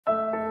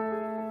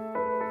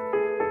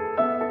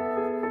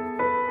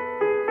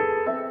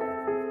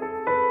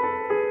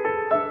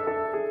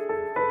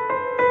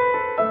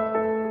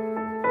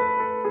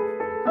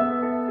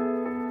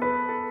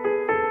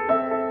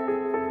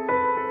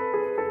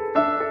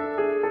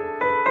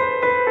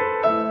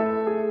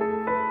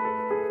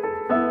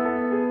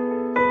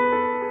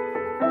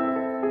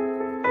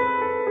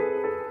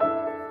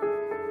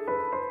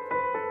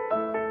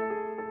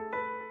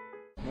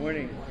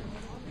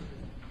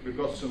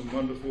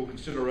some wonderful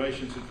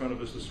considerations in front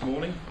of us this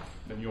morning,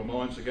 and your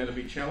minds are going to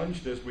be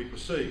challenged as we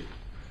proceed.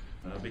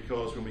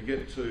 Because when we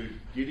get to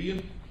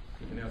Gideon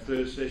in our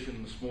third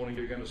session this morning,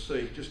 you're going to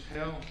see just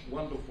how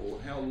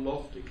wonderful, how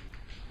lofty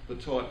the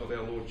type of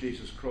our Lord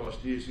Jesus Christ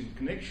is in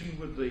connection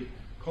with the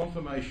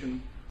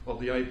confirmation of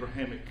the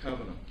Abrahamic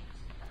covenant.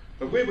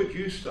 But where would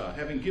you start,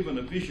 having given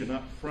a vision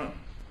up front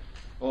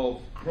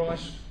of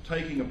Christ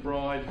taking a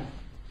bride,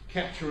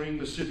 capturing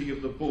the city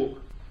of the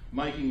book,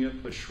 making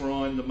it the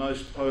shrine, the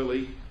most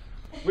holy?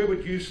 Where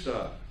would you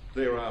start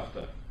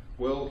thereafter?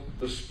 Well,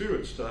 the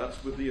Spirit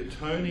starts with the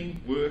atoning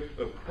work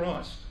of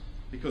Christ,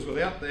 because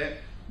without that,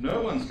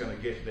 no one's going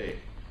to get there.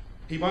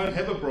 He won't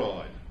have a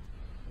bride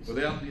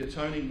without the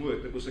atoning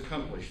work that was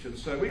accomplished. And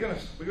so we're going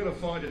to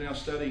find in our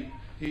study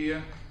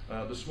here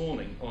this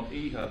morning on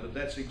Ehud that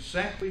that's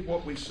exactly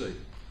what we see,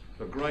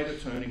 the great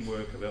atoning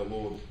work of our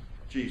Lord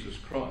Jesus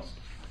Christ.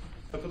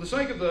 But for the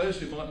sake of those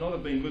who might not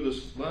have been with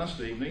us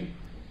last evening,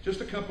 just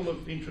a couple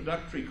of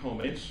introductory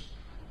comments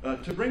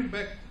to bring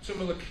back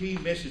some of the key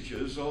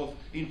messages of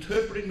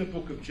interpreting the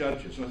book of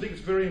Judges. And I think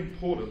it's very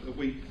important that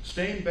we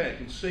stand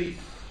back and see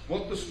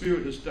what the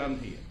Spirit has done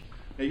here.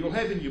 Now, you'll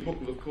have in your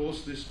booklet, of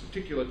course, this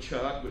particular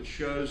chart which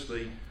shows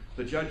the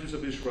judges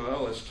of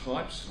Israel as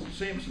types.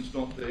 Samson's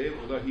not there,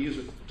 although he is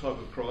a type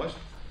of Christ.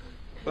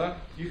 But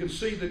you can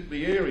see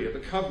the area, the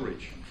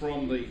coverage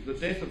from the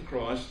death of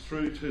Christ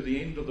through to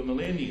the end of the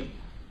millennium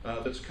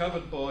that's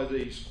covered by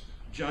these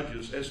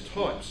judges as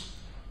types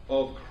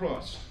of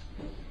Christ.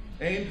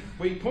 And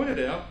we pointed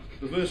out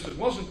the verse that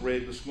wasn't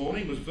read this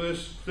morning was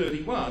verse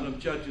 31 of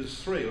Judges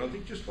 3. And I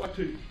think just like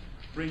to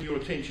bring your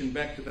attention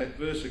back to that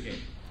verse again.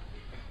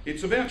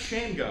 It's about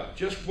Shamgar,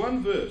 just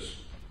one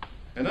verse.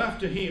 And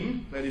after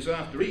him, that is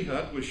after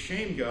Ehud, was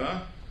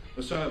Shamgar,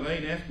 the son of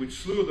Anath, which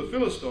slew of the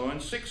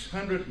Philistines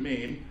 600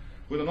 men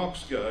with an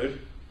ox goad,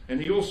 and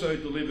he also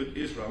delivered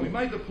Israel. We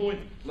made the point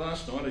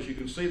last night, as you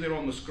can see there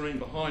on the screen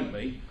behind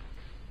me,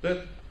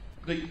 that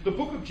the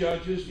book of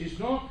Judges is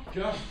not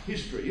just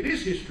history. It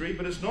is history,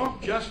 but it's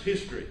not just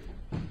history.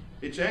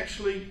 It's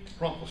actually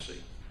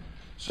prophecy.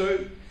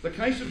 So the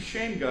case of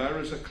Shamgar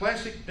is a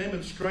classic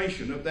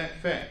demonstration of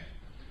that fact.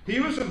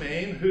 Here is a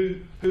man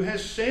who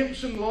has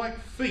Samson-like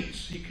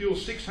feats. He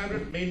kills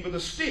 600 men with a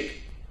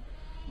stick.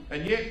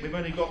 And yet we've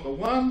only got the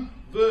one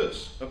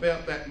verse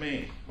about that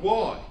man.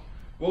 Why?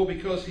 Well,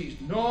 because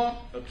he's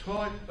not a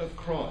type of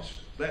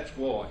Christ. That's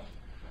why.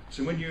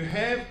 So when you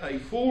have a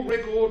full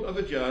record of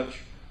a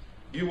judge,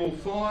 you will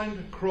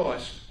find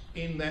Christ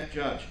in that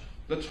judge.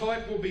 The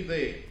type will be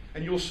there.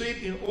 And you'll see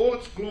it in all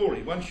its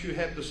glory once you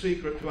have the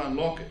secret to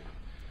unlock it.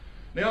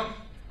 Now,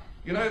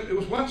 you know, it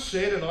was once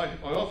said, and I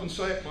often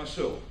say it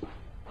myself,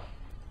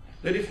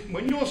 that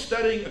when you're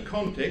studying a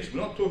context,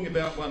 we're not talking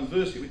about one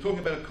verse here, we're talking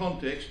about a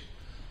context.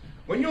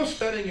 When you're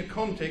studying a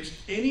context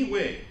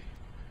anywhere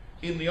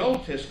in the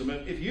Old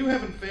Testament, if you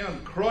haven't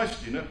found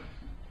Christ in it,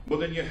 well,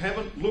 then you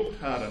haven't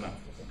looked hard enough.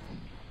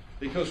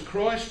 Because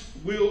Christ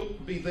will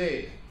be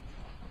there.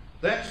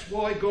 That's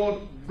why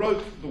God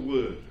wrote the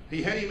Word.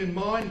 He had him in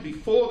mind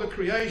before the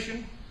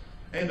creation,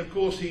 and of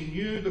course he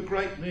knew the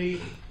great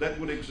need that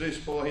would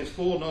exist by his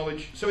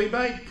foreknowledge. So he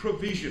made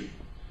provision.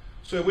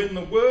 So when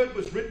the Word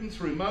was written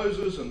through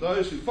Moses and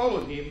those who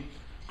followed him,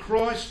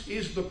 Christ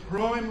is the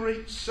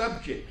primary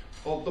subject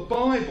of the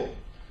Bible.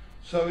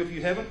 So if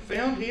you haven't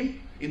found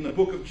him in the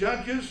book of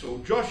Judges or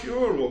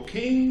Joshua or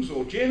Kings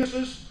or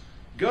Genesis,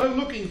 go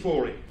looking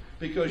for him,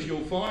 because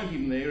you'll find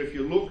him there if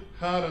you look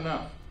hard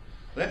enough.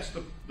 That's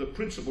the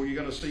principle you're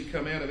going to see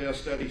come out of our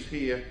studies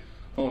here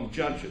on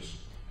Judges.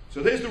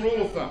 So there's the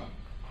rule of thumb.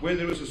 Where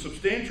there is a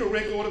substantial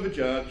record of a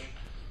judge,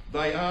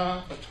 they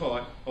are a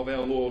type of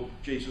our Lord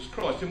Jesus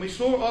Christ. And we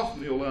saw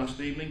Othniel last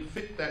evening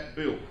fit that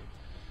bill.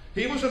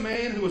 He was a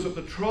man who was of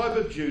the tribe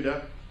of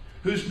Judah,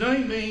 whose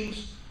name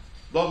means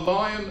the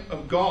Lion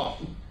of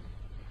God.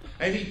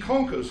 And he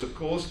conquers, of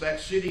course, that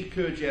city,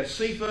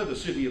 Kirjath-Sepher, the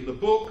city of the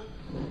book.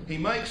 He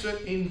makes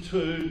it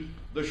into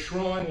the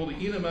shrine, or the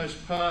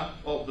innermost part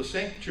of the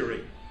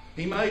sanctuary.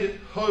 He made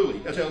it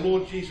holy, as our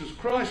Lord Jesus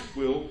Christ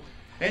will.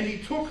 And he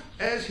took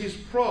as his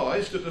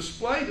prize to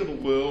display to the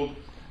world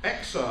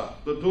Aksah,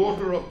 the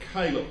daughter of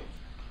Caleb.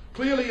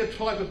 Clearly a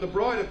type of the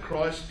bride of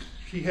Christ.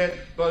 She had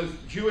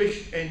both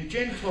Jewish and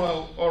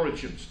Gentile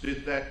origins,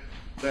 did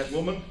that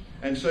woman.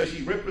 And so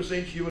she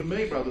represents you and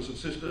me, brothers and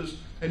sisters.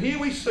 And here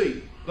we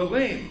see the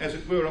Lamb, as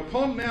it were,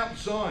 upon Mount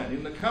Zion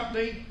in the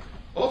company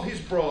of his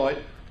bride,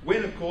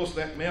 when, of course,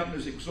 that mountain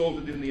is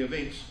exalted in the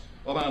events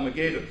of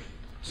Armageddon.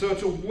 So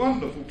it's a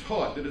wonderful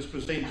type that is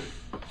presented.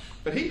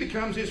 But he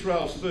becomes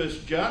Israel's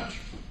first judge.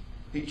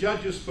 He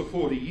judges for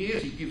 40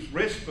 years. He gives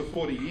rest for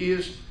 40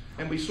 years.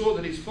 And we saw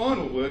that his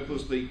final work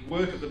was the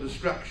work of the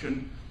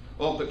destruction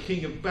of the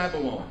king of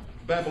Babylon,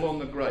 Babylon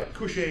the Great,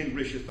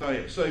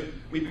 Cushan-Rishathaim. So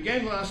we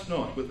began last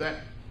night with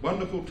that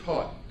wonderful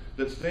type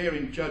that's there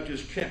in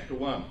Judges chapter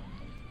 1.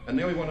 And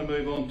now we want to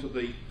move on to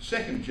the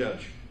second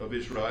judge of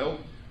Israel,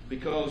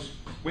 because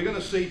we're going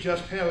to see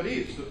just how it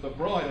is that the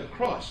bride of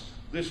Christ,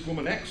 this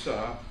woman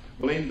Aksah,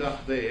 will end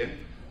up there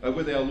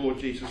with our Lord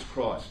Jesus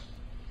Christ.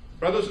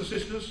 Brothers and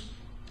sisters,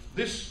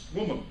 this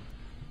woman,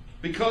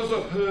 because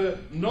of her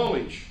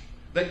knowledge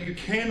that you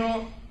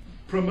cannot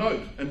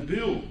promote and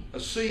build a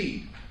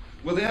seed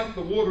without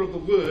the water of the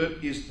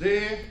word, is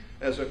there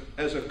as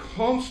a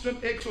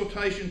constant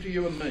exhortation to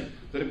you and me,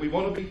 that if we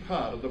want to be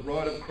part of the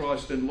bride of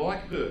Christ, then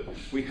like her,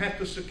 we have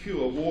to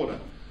secure water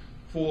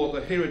for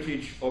the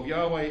heritage of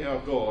Yahweh our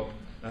God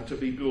to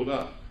be built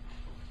up.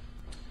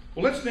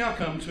 Well, let's now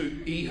come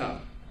to Ehud.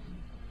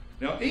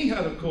 Now,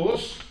 Ehud, of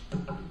course,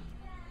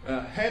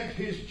 had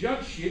his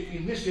judgeship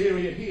in this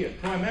area here,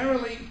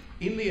 primarily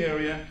in the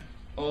area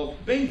of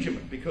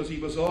Benjamin, because he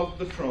was of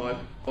the tribe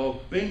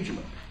of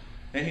Benjamin.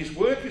 And his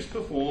work is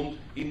performed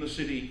in the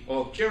city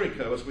of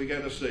Jericho, as we're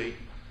going to see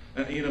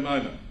in a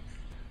moment.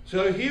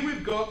 So here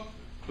we've got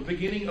the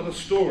beginning of a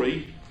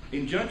story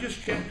in Judges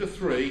chapter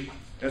 3,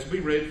 as we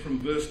read from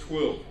verse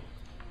 12.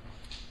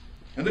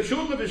 And the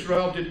children of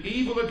Israel did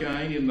evil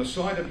again in the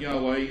sight of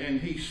Yahweh, and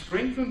he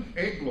strengthened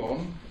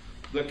Eglon,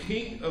 the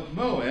king of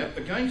Moab,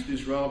 against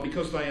Israel,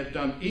 because they had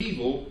done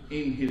evil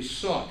in his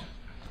sight.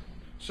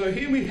 So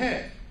here we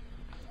have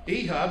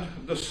Ehud,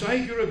 the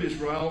saviour of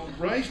Israel,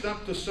 raised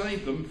up to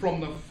save them from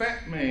the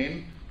fat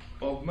man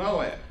of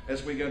Moab,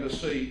 as we're going to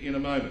see in a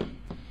moment.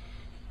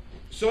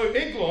 So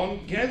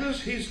Eglon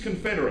gathers his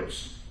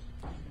confederates.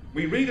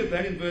 We read of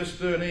that in verse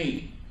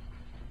 13.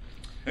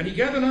 And he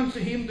gathered unto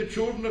him the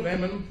children of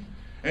Ammon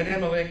and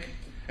Amalek,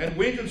 and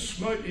went and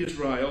smote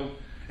Israel,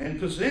 and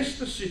possessed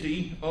the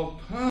city of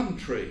palm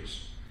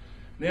trees.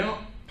 Now,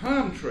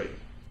 palm tree.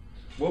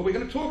 Well, we're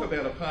going to talk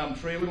about a palm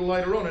tree a little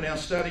later on in our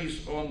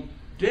studies on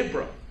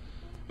Deborah.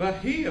 But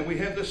here we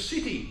have the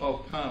city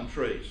of palm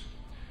trees.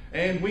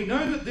 And we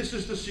know that this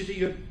is the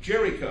city of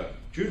Jericho.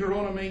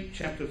 Deuteronomy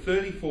chapter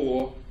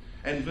 34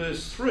 and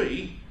verse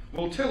 3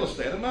 will tell us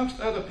that, amongst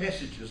other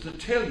passages that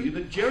tell you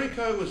that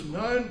Jericho was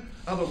known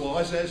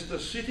otherwise as the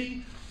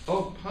city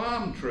of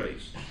palm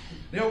trees.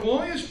 Now,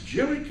 why is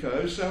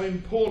Jericho so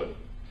important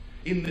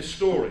in this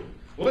story?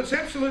 Well, it's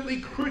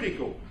absolutely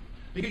critical,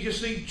 because you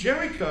see,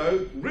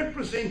 Jericho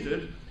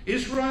represented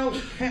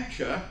Israel's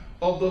capture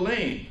of the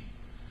land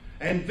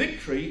and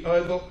victory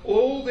over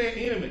all their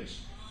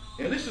enemies.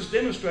 Now, this is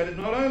demonstrated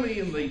not only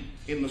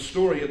in the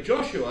story of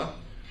Joshua,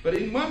 but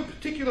in one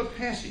particular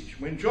passage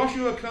when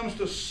Joshua comes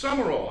to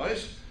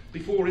summarise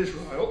before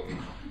Israel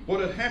what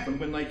had happened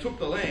when they took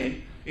the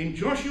land. In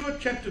Joshua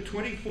chapter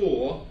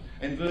 24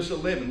 and verse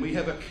 11, we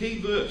have a key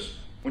verse.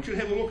 I want you to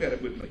have a look at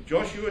it with me.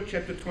 Joshua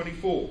chapter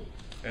 24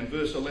 and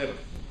verse 11.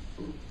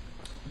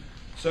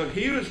 So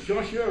here, as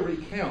Joshua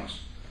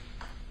recounts,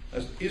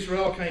 as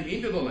Israel came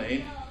into the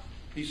land,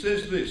 he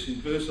says this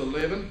in verse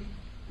 11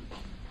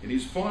 in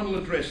his final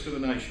address to the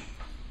nation.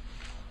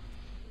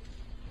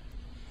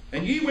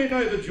 And ye went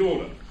over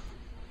Jordan,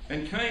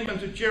 and came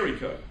unto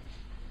Jericho,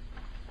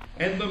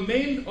 and the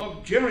men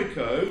of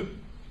Jericho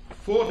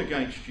fought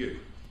against you.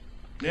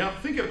 Now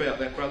think about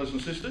that, brothers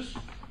and sisters.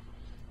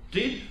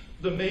 Did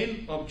the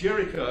men of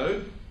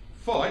Jericho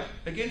fight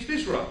against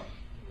Israel?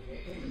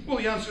 Well,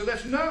 the answer to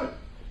that's no.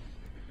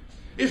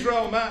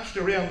 Israel marched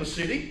around the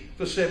city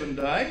for 7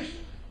 days.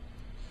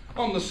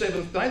 On the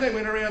seventh day, they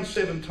went around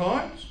 7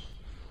 times.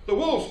 The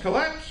walls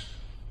collapsed.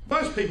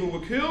 Most people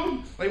were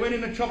killed. They went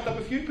in and chopped up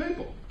a few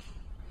people.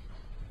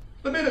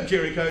 The men of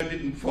Jericho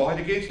didn't fight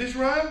against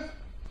Israel.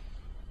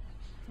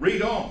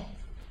 Read on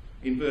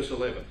in verse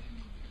 11.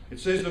 It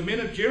says, the men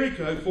of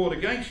Jericho fought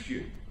against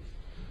you,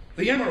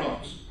 the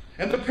Amorites,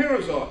 and the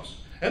Perizzites,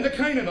 and the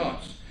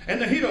Canaanites, and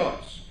the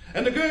Hittites,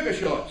 and the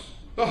Girgashites,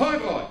 the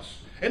Hivites,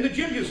 and the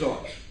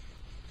Jebusites,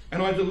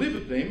 and I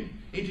delivered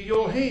them into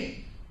your hand.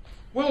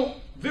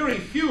 Well, very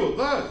few of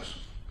those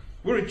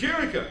were in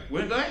Jericho,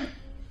 weren't they?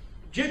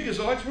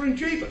 Jebusites were in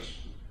Jebus.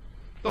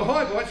 The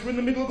Hivites were in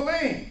the middle of the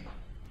land.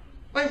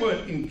 They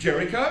weren't in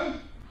Jericho.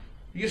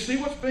 You see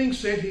what's being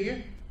said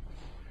here?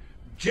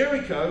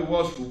 Jericho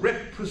was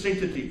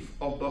representative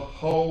of the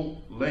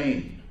whole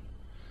land.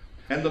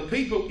 And the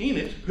people in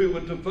it who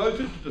were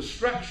devoted to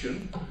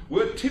destruction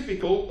were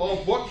typical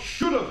of what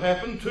should have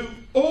happened to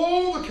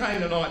all the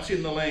Canaanites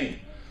in the land.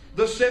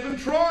 The 7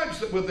 tribes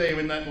that were there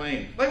in that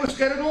land. They were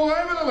scattered all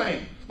over the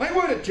land. They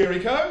weren't at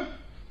Jericho,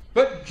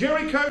 but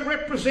Jericho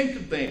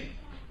represented them.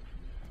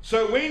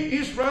 So when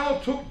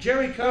Israel took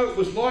Jericho, it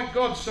was like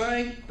God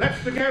saying,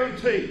 that's the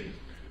guarantee.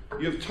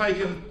 You've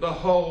taken the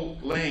whole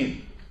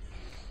land.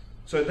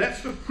 So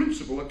that's the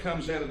principle that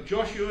comes out of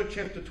Joshua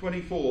chapter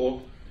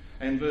 24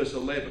 and verse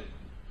 11.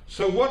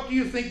 So what do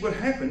you think would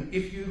happen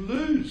if you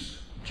lose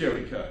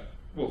Jericho?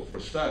 Well, for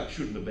a start, it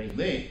shouldn't have been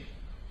there.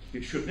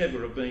 It should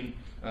never have been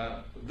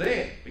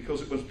there,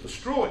 because it was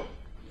destroyed.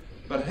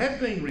 But it had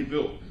been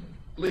rebuilt,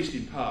 at least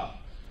in part.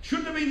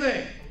 Shouldn't have been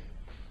there,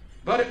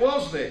 but it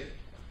was there.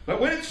 But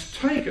when it's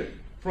taken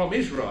from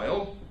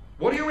Israel,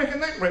 what do you reckon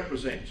that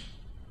represents?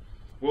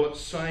 Well, it's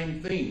the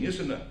same thing,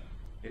 isn't it?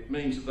 It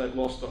means that they've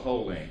lost the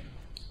whole land.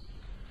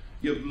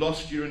 You've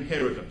lost your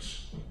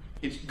inheritance.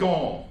 It's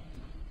gone.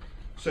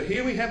 So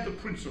here we have the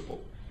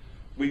principle.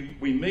 We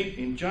meet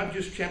in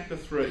Judges chapter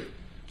 3,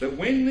 that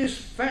when this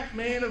fat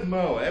man of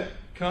Moab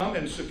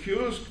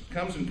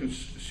comes and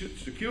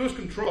secures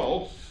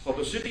control of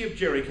the city of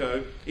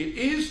Jericho, it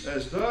is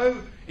as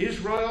though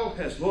Israel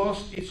has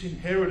lost its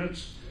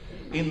inheritance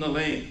in the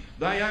land.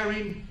 They are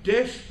in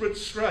desperate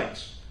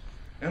straits.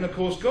 And of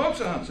course,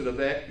 God's answer to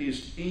that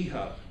is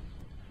Ehud.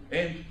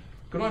 And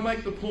can I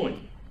make the point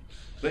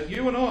that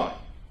you and I,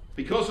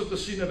 because of the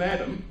sin of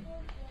Adam,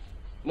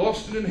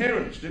 lost an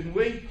inheritance, didn't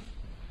we?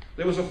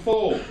 There was a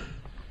fall,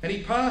 and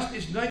he passed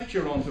his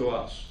nature on to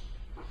us.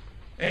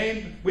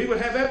 And we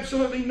would have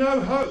absolutely no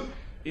hope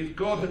if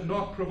God had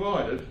not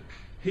provided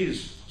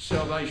his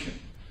salvation.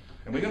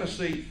 And we're going to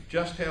see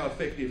just how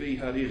effective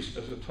Ehud is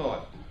as a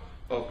type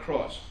of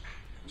Christ.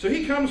 So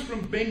he comes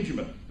from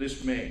Benjamin,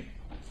 this man,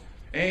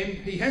 and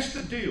he has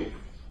to deal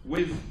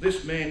with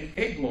this man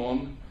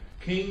Eglon,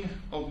 king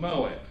of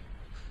Moab.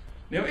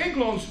 Now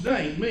Eglon's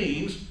name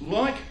means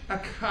like a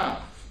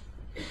calf.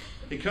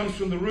 It comes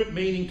from the root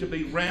meaning to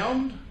be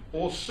round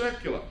or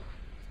circular.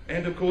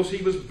 And of course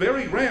he was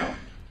very round.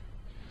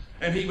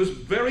 And he was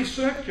very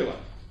circular.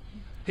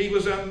 He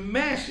was a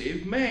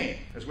massive man,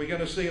 as we're going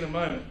to see in a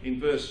moment in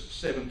verse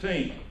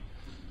 17.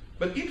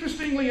 But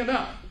interestingly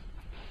enough,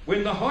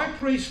 when the high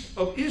priest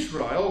of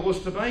Israel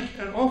was to make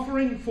an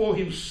offering for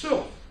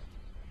himself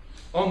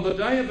on the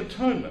Day of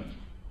Atonement,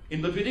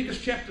 in Leviticus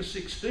chapter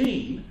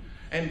 16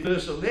 and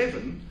verse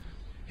 11,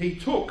 he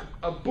took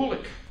a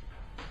bullock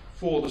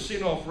for the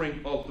sin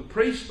offering of the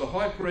priest, the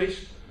high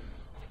priest,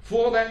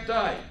 for that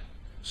day.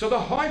 So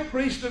the high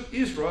priest of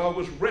Israel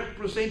was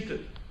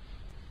represented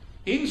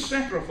in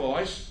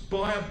sacrifice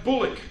by a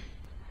bullock.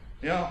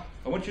 Now,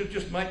 I want you to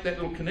just make that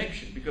little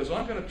connection, because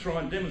I'm going to try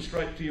and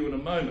demonstrate to you in a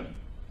moment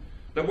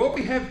that what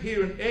we have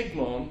here in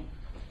Eglon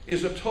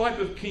is a type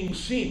of King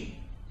Sin.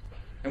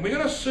 And we're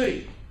going to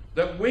see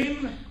that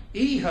when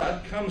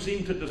Ehud comes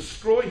in to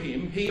destroy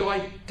him, he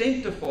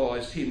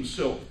identifies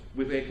himself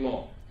with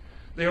Eglon.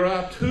 There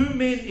are two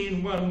men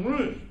in one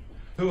room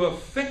who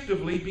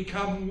effectively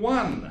become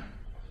one.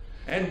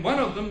 And one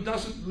of them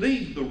doesn't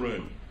leave the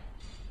room.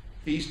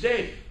 He's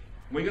dead.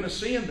 We're going to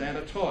see in that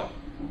a type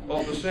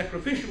of the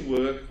sacrificial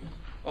work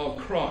of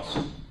Christ.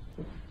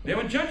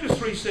 Now in Judges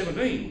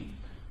 3:17,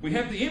 we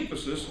have the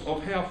emphasis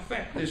of how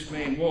fat this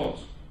man was.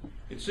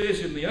 It says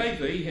in the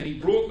AV, and he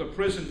brought the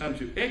present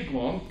unto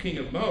Eglon, king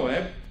of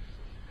Moab,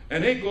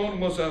 and Eglon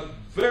was a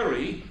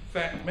very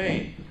fat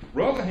man.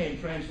 Rotherham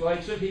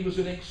translates it, he was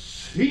an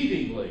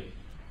exceedingly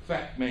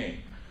fat man.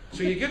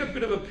 So you get a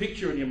bit of a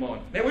picture in your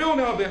mind. Now we all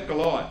know about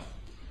Goliath.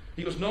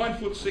 He was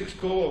 9'6"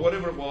 tall, or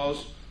whatever it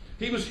was.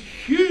 He was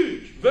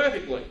huge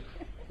vertically.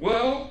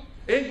 Well,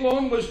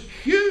 Eglon was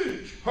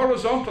huge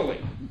horizontally.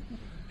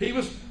 He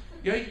was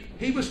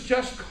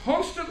just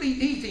constantly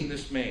eating,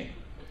 this man.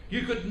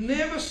 You could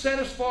never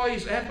satisfy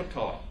his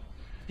appetite.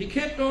 He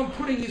kept on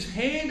putting his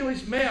hand to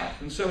his mouth,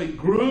 and so he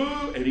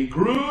grew and he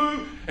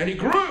grew and he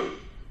grew.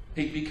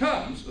 He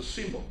becomes a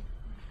symbol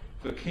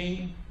for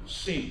King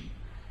Sin.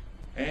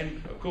 And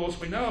of course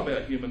we know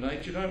about human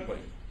nature, don't we?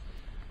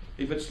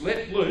 If it's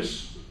let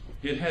loose,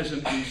 it has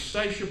an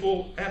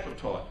insatiable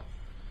appetite.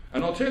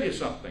 And I'll tell you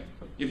something,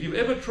 if you've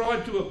ever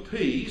tried to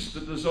appease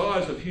the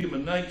desires of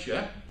human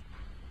nature,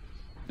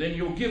 then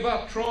you'll give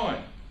up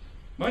trying,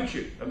 won't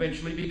you,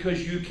 eventually,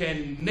 because you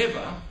can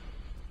never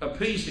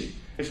appease him.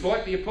 It's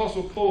like the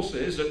Apostle Paul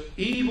says, that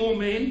evil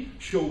men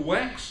shall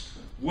wax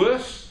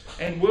worse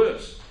and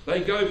worse. They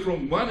go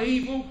from one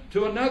evil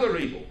to another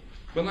evil.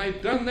 When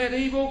they've done that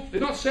evil, they're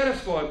not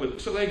satisfied with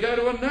it, so they go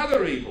to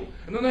another evil,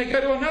 and then they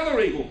go to another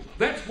evil.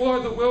 That's why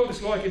the world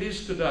is like it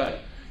is today.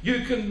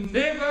 You can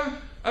never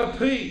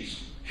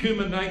appease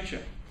human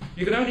nature.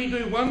 You can only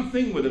do one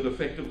thing with it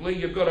effectively.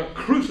 You've got to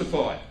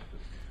crucify it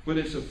with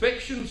its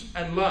affections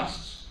and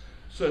lusts.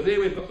 So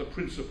there we've got the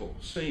principle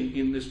seen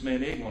in this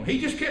man Eglon.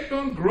 He just kept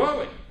on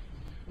growing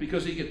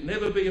because he could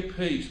never be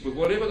appeased with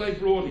whatever they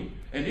brought him.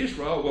 And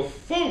Israel were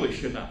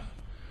foolish enough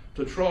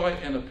to try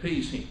and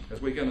appease him,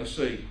 as we're going to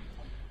see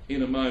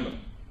in a moment.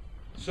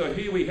 So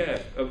here we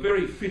have a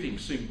very fitting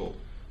symbol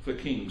for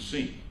King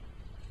Sin.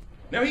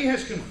 Now he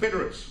has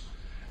confederates.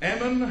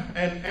 Ammon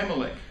and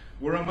Amalek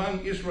were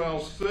among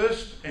Israel's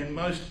first and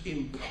most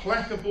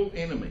implacable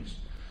enemies.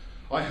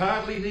 I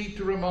hardly need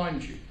to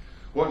remind you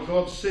what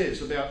God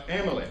says about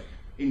Amalek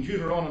in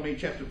Deuteronomy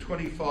chapter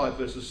 25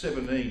 verses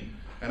 17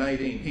 and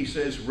 18. He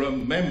says,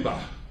 remember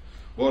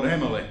what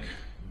Amalek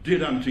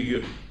did unto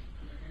you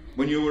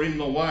when you were in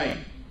the way,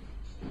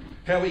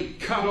 how he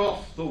cut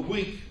off the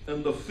weak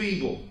and the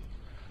feeble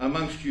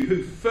amongst you,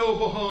 who fell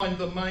behind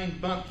the main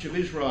bunch of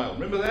Israel.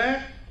 Remember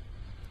that?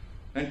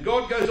 And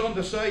God goes on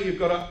to say you've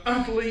got to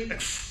utterly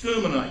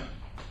exterminate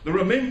the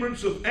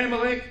remembrance of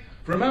Amalek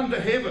from under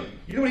heaven.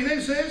 You know what he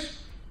then says?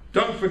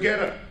 Don't forget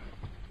it.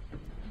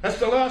 That's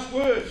the last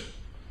words.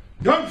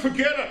 Don't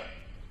forget it.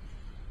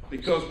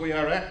 Because we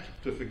are apt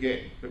to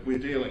forget that we're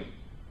dealing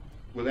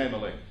with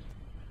Amalek.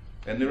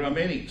 And there are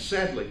many,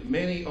 sadly,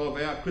 many of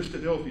our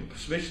Christadelphians,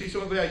 especially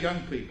some of our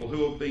young people,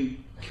 who have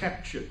been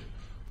captured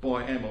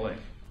by Amalek.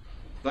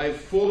 They've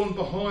fallen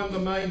behind the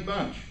main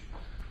bunch.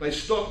 They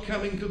stop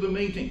coming to the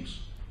meetings.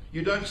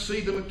 You don't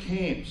see them at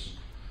camps.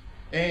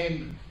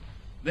 And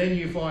then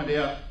you find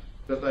out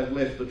that they've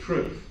left the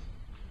truth,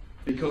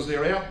 because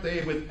they're out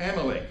there with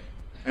Amalek,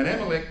 and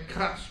Amalek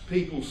cuts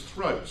people's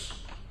throats.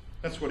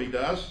 That's what he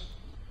does.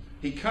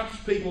 He cuts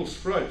people's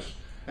throats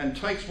and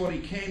takes what he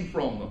can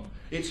from them.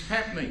 It's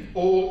happening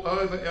all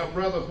over our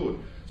brotherhood.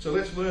 So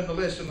let's learn the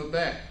lesson of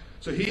that.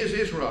 So here's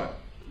Israel.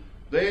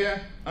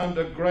 They're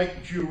under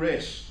great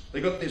duress.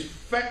 They've got this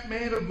fat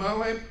man of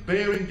Moab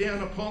bearing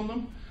down upon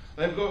them.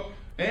 They've got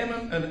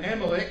Ammon and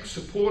Amalek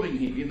supporting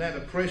him in that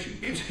oppression.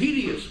 It's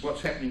hideous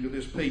what's happening to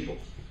this people.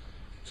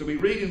 So we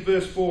read in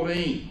verse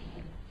 14.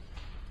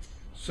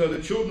 So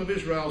the children of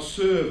Israel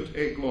served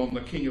Eglon,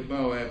 the king of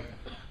Moab,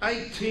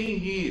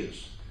 18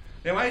 years.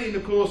 Now 18,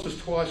 of course, is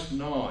twice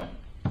 9.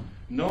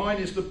 9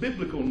 is the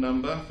biblical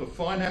number for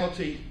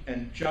finality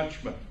and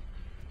judgment.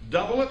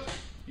 Double it,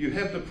 you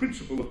have the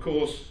principle, of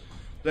course,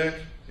 that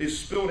is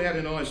spelled out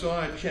in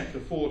Isaiah chapter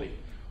 40,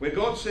 where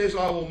God says,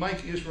 I will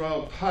make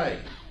Israel pay.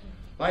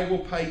 They will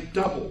pay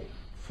double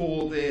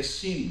for their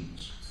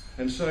sins.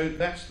 And so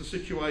that's the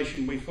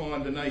situation we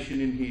find the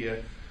nation in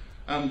here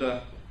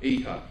under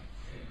Ehud.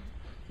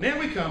 Now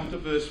we come to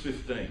verse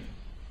 15.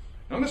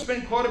 I'm going to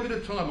spend quite a bit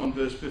of time on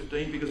verse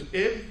 15 because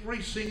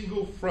every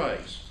single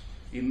phrase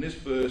in this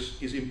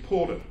verse is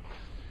important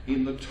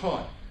in the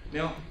type.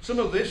 Now,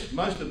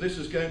 most of this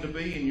is going to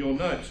be in your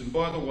notes. And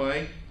by the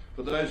way,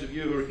 for those of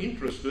you who are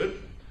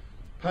interested,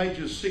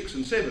 pages 6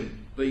 and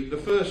 7, the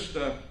first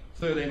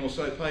 13 or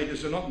so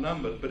pages are not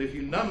numbered, but if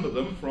you number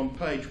them from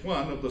page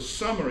 1 of the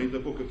summary of the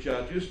book of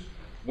Judges,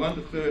 1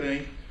 to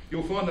 13,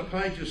 you'll find that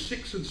pages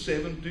 6 and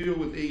 7 deal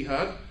with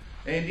Ehud,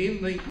 and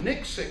in the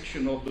next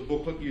section of the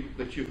booklet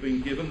that you've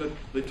been given,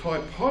 the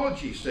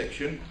typology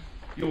section,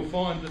 you'll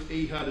find that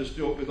Ehud is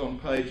dealt with on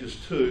pages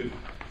 2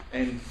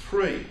 and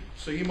 3.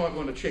 So you might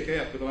want to check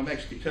out that I'm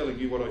actually telling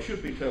you what I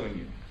should be telling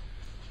you.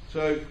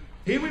 So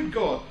here we've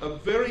got a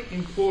very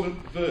important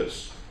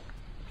verse.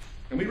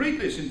 And we read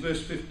this in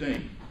verse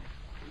 15.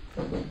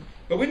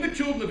 But when the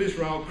children of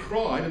Israel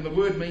cried, and the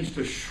word means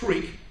to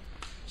shriek,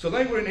 so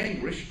they were in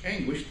anguish,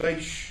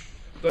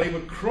 they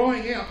were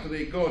crying out to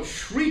their God,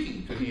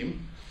 shrieking to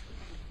him.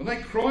 When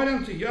they cried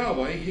unto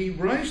Yahweh, he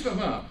raised them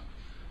up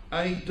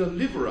a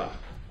deliverer.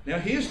 Now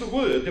here's the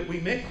word that we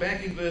met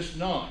back in verse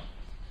 9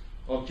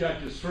 of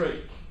Judges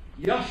 3.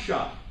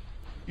 Yasha.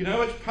 You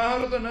know, it's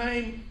part of the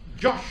name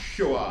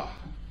Joshua.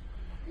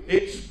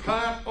 It's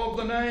part of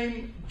the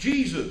name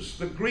Jesus,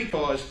 the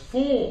Greekized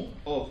form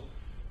of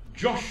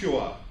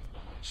Joshua.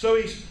 So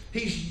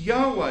he's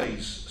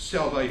Yahweh's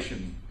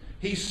salvation.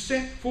 He's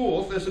set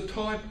forth as a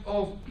type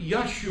of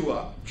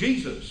Yeshua,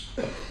 Jesus,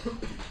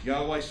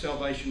 Yahweh's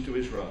salvation to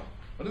Israel.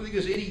 I don't think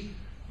there's any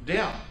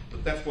doubt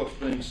that that's what's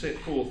being set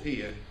forth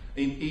here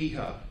in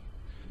Ehud.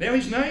 Now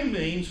his name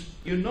means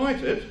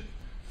united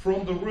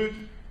from the root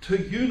to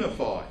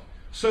unify.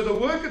 So the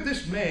work of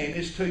this man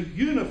is to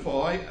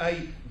unify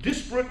a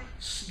disparate,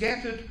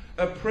 scattered,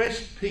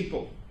 oppressed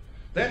people.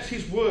 That's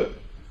his work.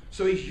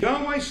 So he's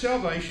Yahweh's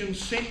salvation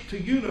sent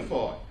to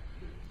unify.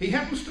 He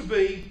happens to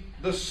be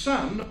the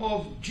son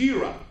of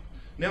Jira.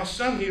 Now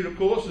son here, of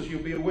course, as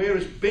you'll be aware,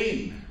 is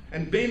Ben.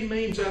 And Ben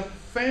means a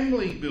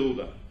family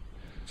builder.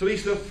 So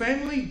he's the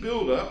family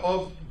builder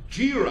of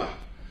Jira.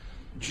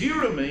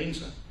 Jira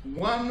means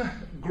one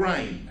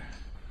grain,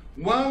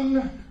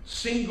 one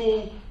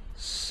single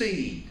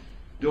seed.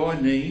 Do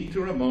I need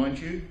to remind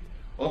you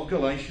of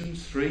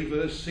Galatians 3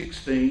 verse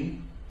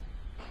 16?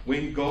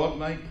 When God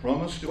made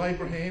promise to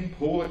Abraham,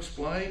 Paul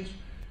explains,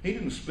 he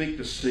didn't speak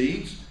to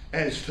seeds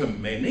as to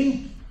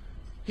many.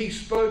 He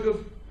spoke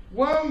of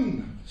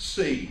one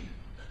seed,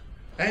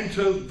 and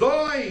to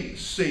thy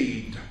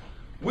seed,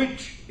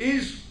 which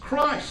is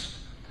Christ.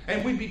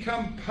 And we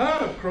become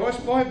part of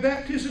Christ by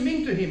baptism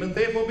into him, and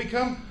therefore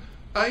become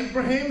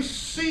Abraham's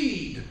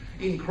seed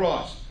in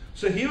Christ.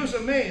 So here is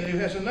a man who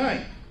has a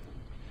name.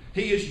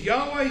 He is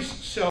Yahweh's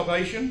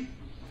salvation.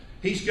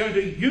 He's going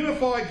to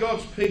unify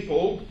God's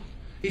people.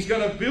 He's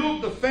going to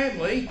build the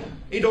family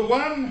into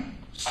one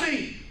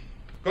seed.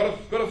 Got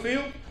a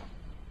feel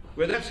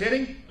where that's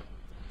heading?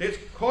 It's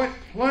quite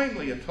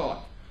plainly a type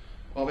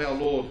of our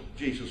Lord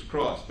Jesus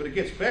Christ. But it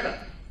gets better,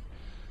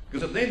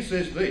 because it then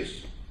says this.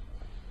 It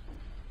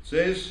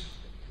says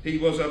he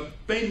was a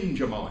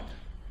Benjamite.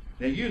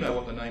 Now you know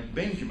what the name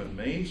Benjamin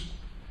means.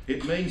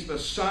 It means the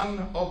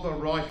son of the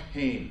right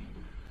hand.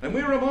 And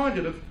we're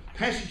reminded of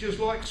passages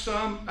like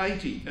Psalm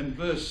 80 and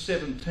verse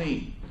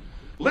 17.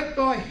 Let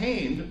thy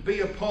hand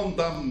be upon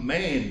the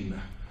man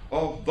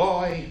of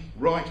thy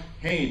right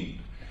hand,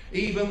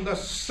 even the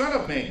Son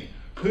of Man,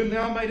 whom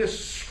thou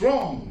madest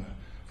strong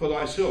for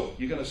thyself.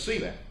 You're going to see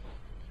that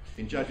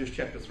in Judges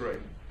chapter 3.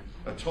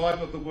 A type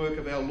of the work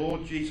of our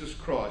Lord Jesus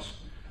Christ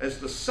as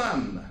the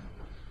Son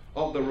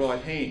of the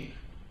right hand.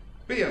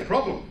 But he had a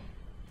problem.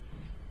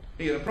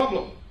 He had a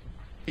problem.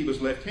 He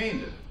was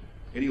left-handed.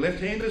 Any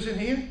left-handers in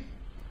here?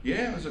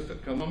 Yeah,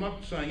 I'm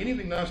not saying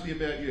anything nasty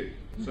about you.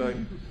 So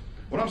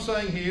what I'm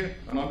saying here,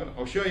 and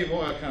I'll show you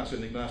why I can't say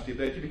anything nasty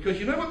about you, because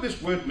you know what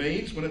this word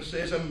means when it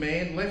says a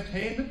man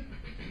left-handed?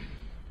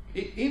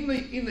 In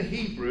the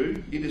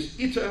Hebrew, it is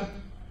ita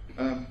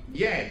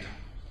yad.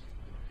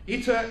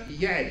 Ita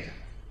yad.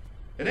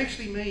 It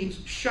actually means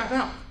shut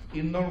up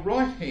in the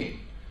right hand.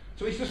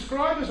 So he's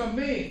described as a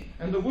man.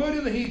 And the word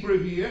in the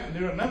Hebrew here, and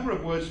there are a number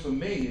of words for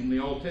men in the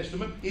Old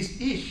Testament,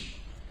 is ish.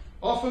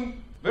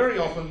 Often, very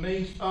often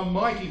means a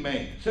mighty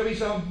man. So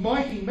he's a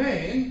mighty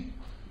man,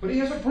 but he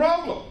has a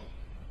problem.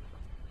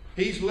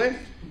 He's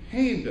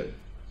left-handed.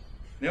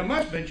 Now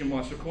most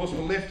Benjamites, of course,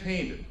 were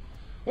left-handed.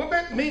 What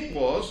that meant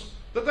was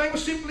that they were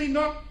simply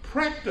not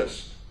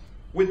practiced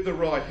with the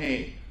right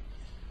hand.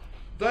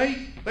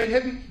 They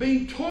hadn't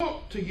been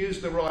taught to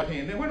use the right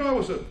hand. Now when I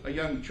was a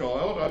young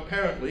child, I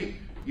apparently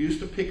used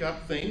to pick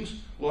up things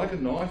like a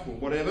knife or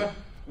whatever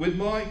with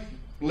my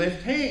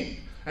left hand.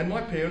 And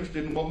my parents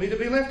didn't want me to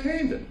be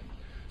left-handed.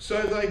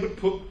 So they would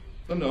put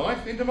the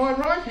knife into my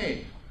right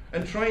hand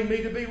and train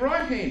me to be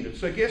right-handed.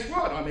 So guess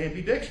what? I'm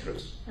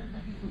ambidextrous.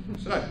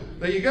 So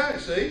there you go,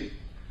 see?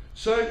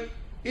 So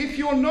if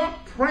you're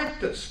not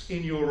practiced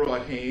in your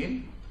right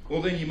hand,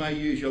 well then you may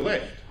use your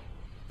left.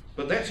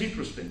 But that's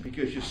interesting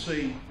because you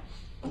see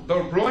the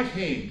right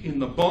hand in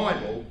the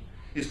Bible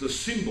is the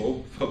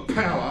symbol for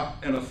power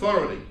and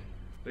authority.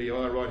 There you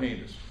are,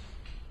 right-handers.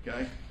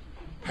 Okay?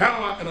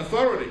 Power and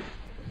authority.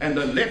 And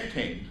the left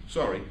hand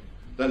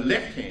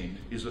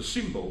is a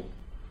symbol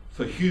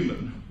for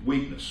human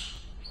weakness.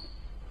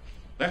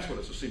 That's what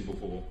it's a symbol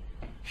for.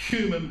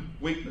 Human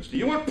weakness. Do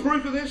you want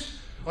proof of this?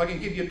 I can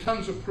give you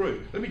tons of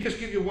proof. Let me just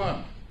give you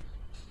one.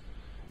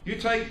 You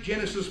take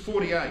Genesis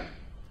 48.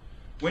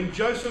 When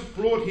Joseph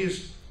brought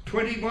his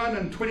 21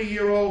 and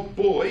 20-year-old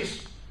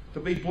boys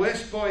to be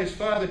blessed by his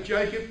father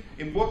Jacob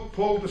in what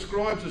Paul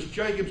describes as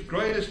Jacob's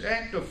greatest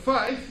act of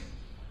faith,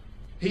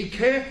 he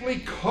carefully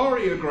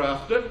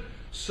choreographed it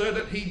so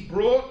that he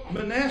brought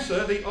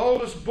Manasseh, the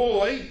oldest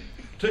boy,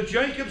 to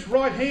Jacob's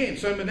right hand.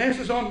 So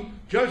Manasseh's on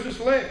Joseph's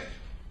left.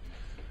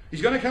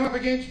 He's going to come up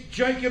against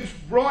Jacob's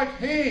right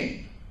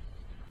hand.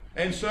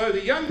 And so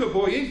the younger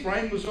boy,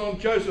 Ephraim, was on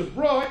Joseph's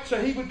right,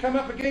 so he would come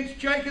up against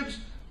Jacob's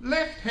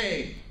left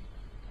hand.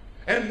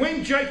 And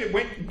when Jacob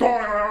went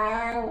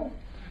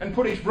and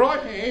put his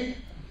right hand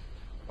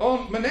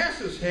on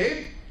Manasseh's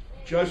head,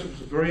 Joseph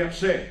was very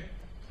upset.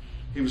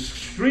 He was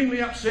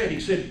extremely upset. He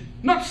said,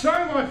 "Not so,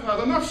 my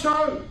father, not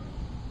so.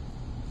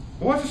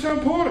 Why is it so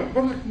important?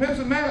 What does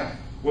it matter?"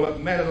 Well, it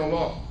mattered a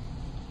lot.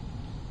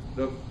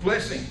 The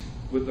blessing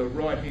with the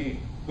right hand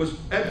was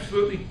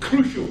absolutely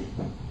crucial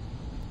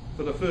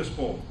for the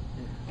firstborn.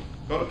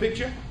 Got a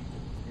picture?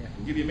 Yeah.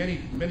 I'll give you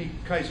many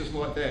cases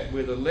like that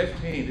where the left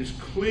hand is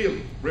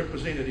clearly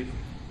representative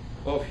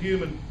of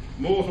human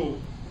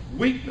mortal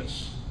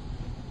weakness.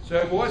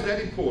 So why is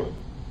that important?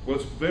 Well,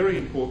 it's very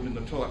important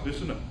in the type,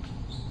 isn't it?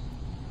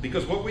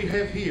 Because what we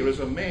have here is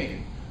a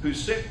man who's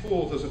set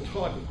forth as a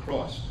type of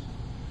Christ.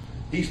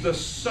 He's the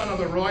son of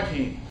the right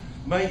hand,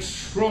 made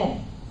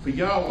strong for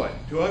Yahweh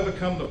to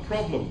overcome the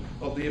problem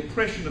of the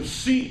oppression of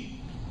sin.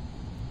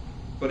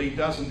 But he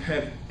doesn't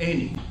have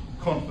any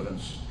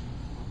confidence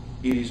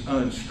in his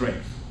own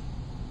strength.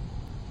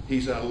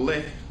 He's a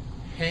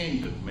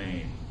left-handed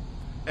man.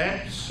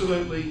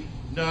 Absolutely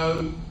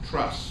no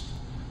trust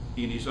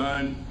in his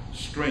own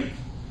strength.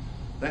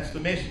 That's the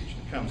message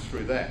that comes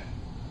through that.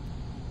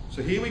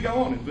 So here we go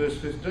on in verse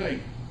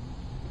 15.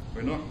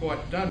 We're not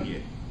quite done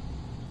yet.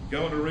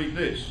 Go on to read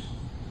this.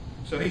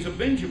 So he's a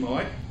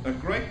Benjamite, a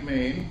great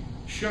man,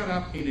 shut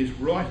up in his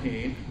right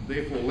hand,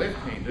 therefore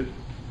left-handed.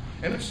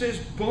 And it says,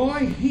 by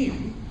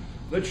him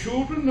the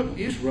children of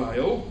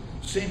Israel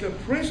sent a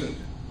present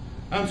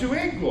unto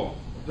Eglon,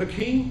 the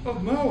king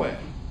of Moab.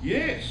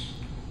 Yes,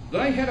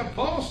 they had a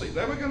policy.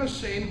 They were going to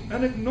send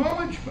an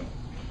acknowledgement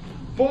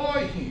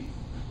by him.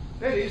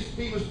 That is,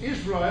 he was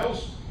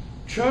Israel's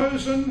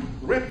chosen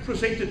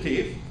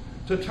representative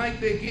to take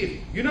their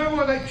gift. You know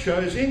why they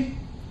chose him?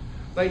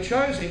 They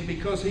chose him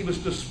because he was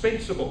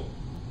dispensable.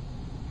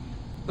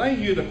 They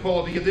knew the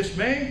quality of this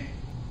man,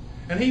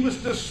 and he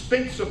was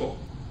dispensable.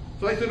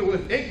 So they thought, well,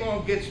 if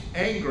Eglon gets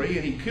angry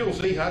and he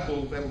kills Ehud,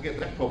 well, that'll get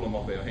that problem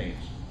off our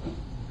hands.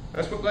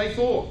 That's what they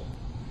thought.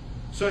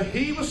 So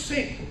he was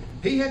sent.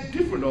 He had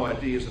different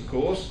ideas, of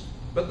course,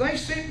 but they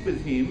sent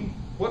with him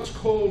what's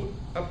called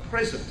a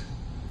present.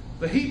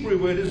 The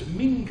Hebrew word is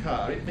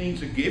minkar. It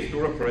means a gift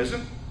or a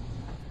present.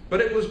 But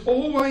it was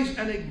always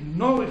an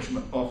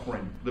acknowledgement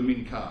offering, the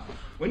minkar.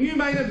 When you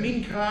made a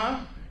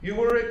minkar, you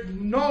were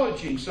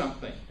acknowledging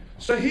something.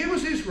 So here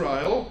was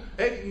Israel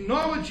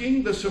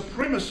acknowledging the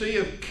supremacy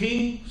of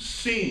King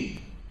Sin.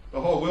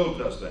 The whole world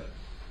does that,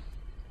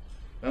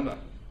 don't they?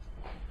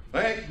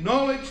 They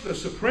acknowledge the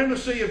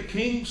supremacy of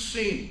King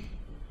Sin.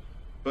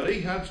 But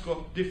Ehud's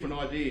got different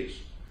ideas.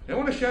 Now I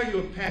want to show you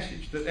a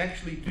passage that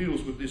actually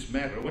deals with this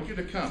matter. I want you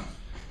to come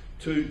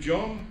to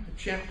John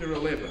chapter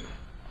 11,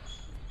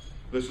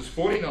 verses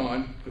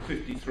 49 to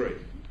 53.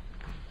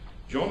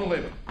 John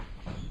 11.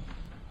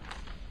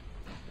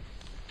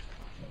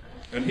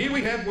 And here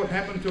we have what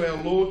happened to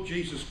our Lord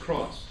Jesus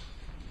Christ.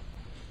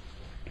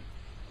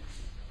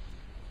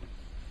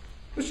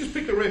 Let's just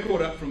pick the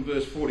record up from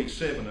verse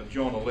 47 of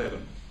John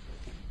 11.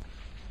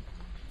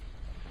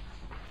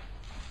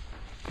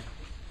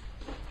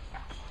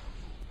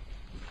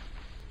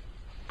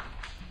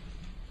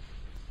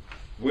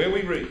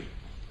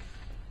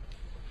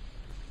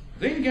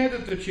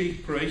 the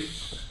chief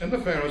priests and the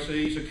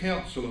Pharisees a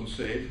council and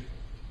said,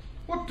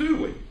 "What do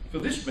we? For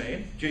this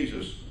man,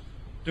 Jesus,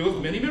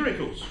 doeth many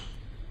miracles.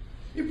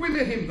 If we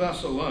let him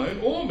thus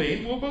alone, all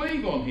men will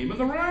believe on him, and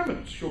the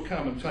Romans shall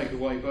come and take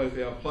away both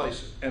our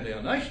place and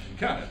our nation." You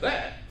can't have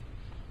that.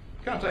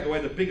 You can't take away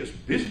the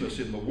biggest business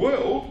in the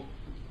world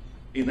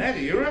in that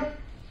era.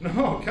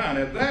 No, can't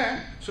have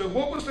that. So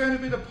what was going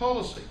to be the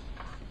policy?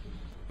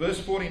 Verse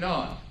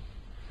 49.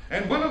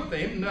 And one of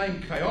them,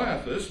 named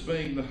Caiaphas,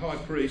 being the high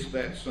priest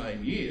that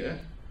same year,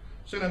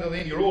 said unto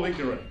them, "You're all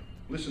ignorant.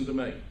 Listen to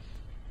me.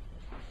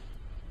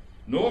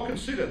 Nor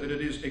consider that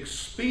it is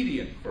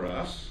expedient for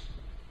us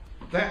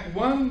that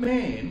one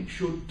man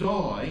should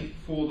die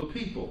for the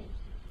people,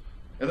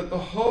 and that the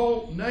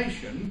whole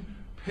nation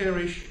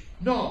perish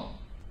not."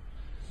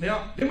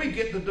 Now, then we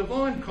get the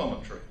divine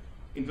commentary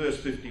in verse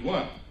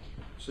 51. It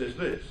says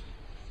this,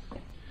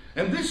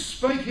 "And this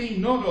spake he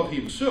not of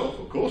himself."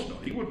 Of course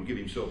not. He wouldn't give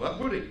himself up,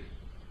 would he?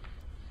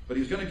 But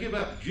he's going to give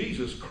up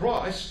Jesus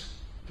Christ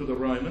to the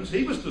Romans.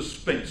 He was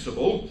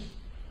dispensable.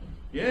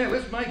 Yeah,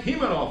 let's make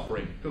him an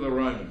offering to the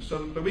Romans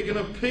so that we can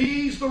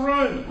appease the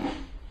Romans.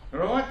 All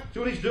right? See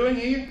what he's doing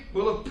here?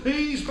 We'll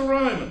appease the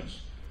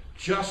Romans,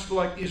 just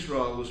like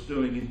Israel was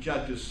doing in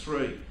Judges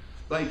 3.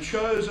 They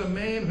chose a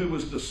man who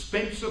was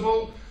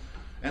dispensable,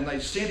 and they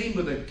sent him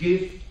with a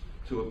gift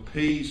to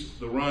appease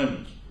the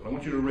Romans. But I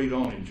want you to read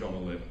on in John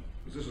 11,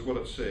 because this is what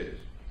it says.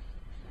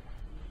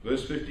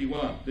 Verse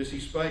 51, "This he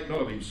spake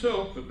not of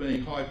himself, but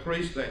being high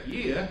priest that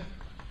year,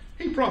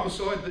 he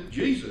prophesied that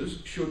Jesus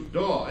should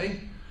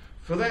die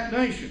for that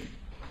nation.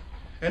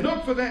 And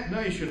not for that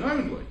nation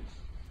only,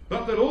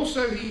 but that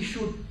also he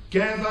should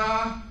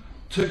gather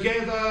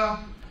together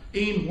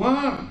in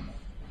one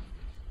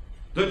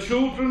the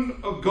children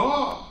of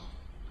God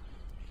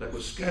that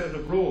were scattered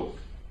abroad."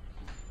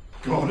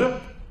 Got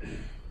it?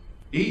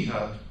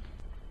 Ehud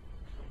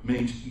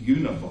means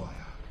unifier.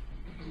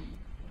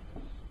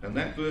 And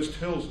that verse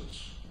tells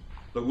us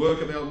the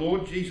work of our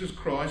Lord Jesus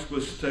Christ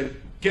was to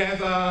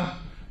gather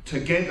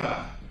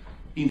together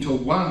into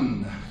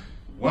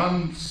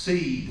one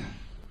seed.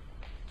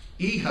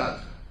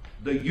 Ehud,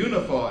 the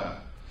unifier,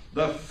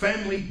 the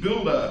family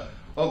builder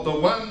of the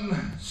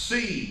one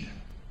seed,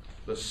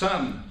 the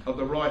son of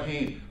the right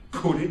hand.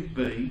 Could it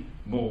be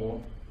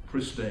more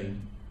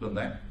pristine than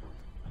that,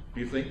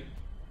 do you think?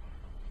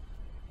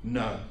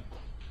 No.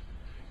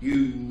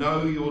 You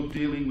know you're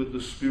dealing with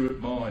the spirit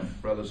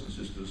mind, brothers and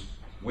sisters,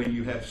 when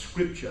you have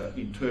Scripture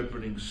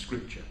interpreting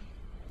Scripture.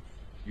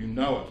 You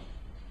know it.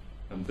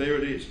 And there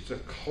it is. It's a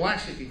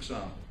classic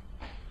example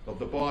of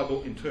the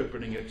Bible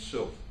interpreting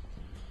itself.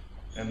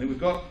 And then we've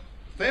got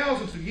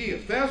thousands of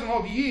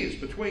years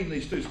between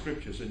these two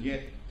scriptures, and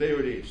yet there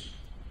it is.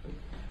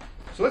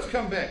 So let's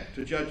come back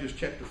to Judges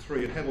chapter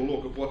 3 and have a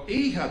look at what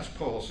Ehud's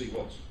policy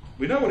was.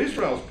 We know what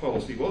Israel's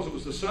policy was. It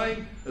was the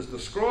same as the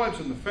scribes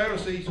and the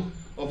Pharisees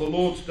of the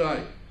Lord's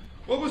day.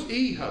 What was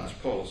Ehud's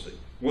policy?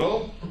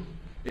 Well,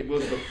 it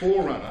was the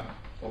forerunner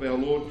of our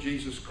Lord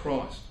Jesus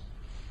Christ.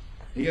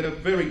 He had a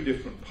very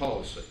different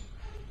policy.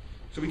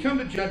 So we come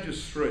to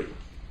Judges 3,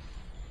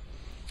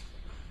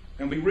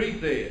 and we read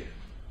there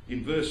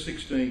in verse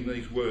 16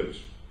 these words,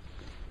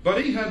 "But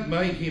Ehud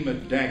made him a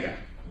dagger,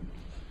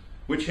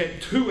 which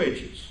had 2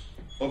 edges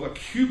of a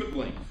cubit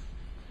length,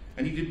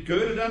 and he did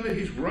gird it under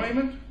his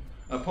raiment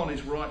upon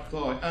his right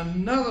thigh."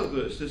 Another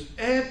verse that's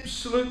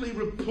absolutely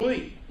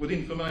replete with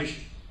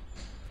information.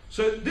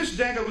 So this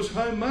dagger was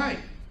homemade.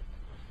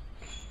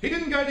 He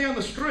didn't go down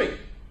the street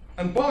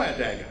and buy a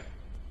dagger.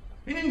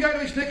 He didn't go to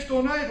his next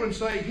door neighbour and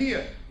say,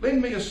 "Here,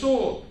 lend me a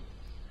sword."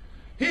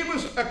 He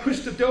was a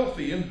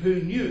Christadelphian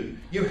who knew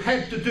you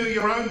had to do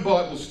your own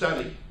Bible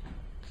study.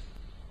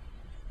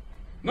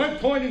 No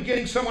point in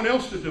getting someone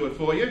else to do it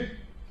for you.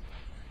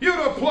 You've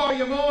got to apply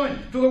your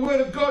mind to the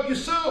Word of God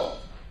yourself.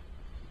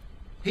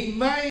 He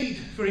made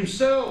for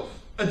himself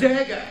a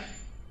dagger.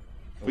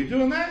 Are we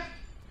doing that?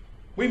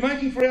 We're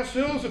making for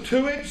ourselves a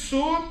 2-edged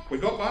sword? We've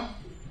got one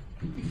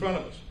in front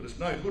of us, but it's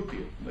no good to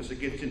you unless it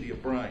gets into your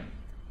brain.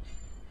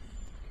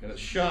 And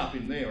it's sharp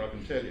in there, I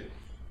can tell you.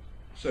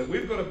 So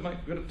we've got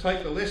to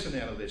take the lesson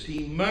out of this.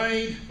 He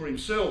made for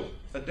himself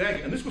a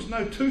dagger. And this was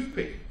no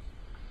toothpick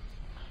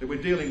that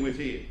we're dealing with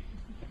here,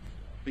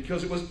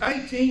 because it was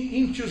 18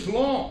 inches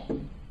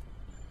long.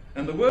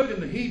 And the word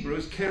in the Hebrew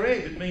is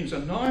kerev. It means a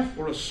knife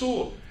or a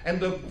sword. And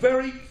the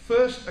very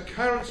first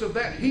occurrence of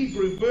that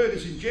Hebrew word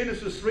is in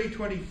Genesis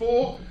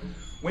 3:24,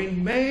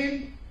 when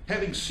man,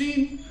 having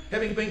sinned,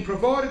 having been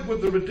provided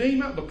with the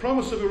Redeemer, the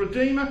promise of a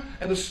Redeemer,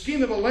 and the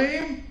skin of a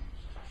lamb,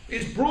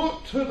 is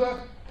brought to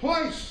the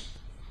place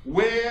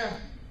where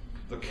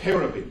the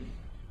cherubim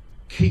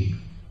keep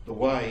the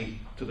way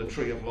to the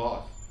tree of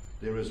life.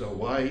 There is a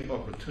way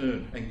of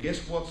return. And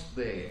guess what's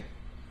there?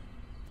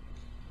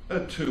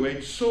 A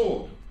 2-edged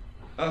sword.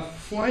 A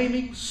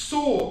flaming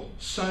sword.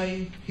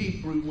 Same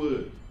Hebrew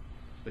word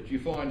that you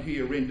find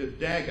here rendered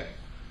dagger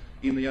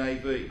in the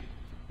AV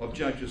of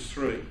Judges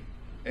 3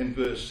 and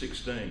verse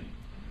 16.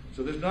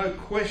 So there's no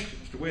question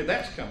as to where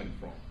that's coming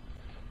from.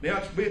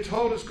 Now we're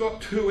told it's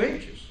got 2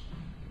 edges.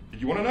 Did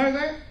you want to know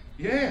that?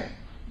 Yeah.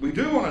 We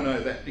do want to know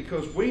that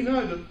because we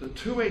know that the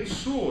two-edged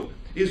sword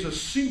is a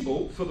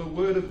symbol for the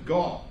Word of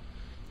God.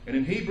 And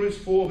in Hebrews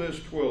 4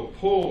 verse 12,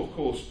 Paul, of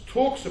course,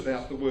 talks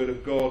about the Word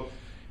of God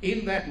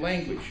in that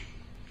language.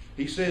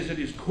 He says it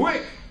is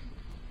quick,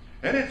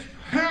 and it's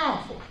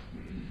powerful,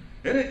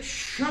 and it's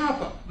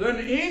sharper than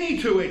any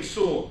two-edged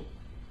sword.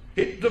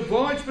 It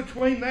divides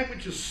between that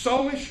which is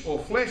soulish or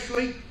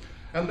fleshly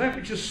and that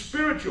which is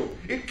spiritual.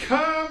 It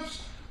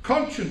carves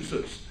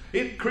consciences.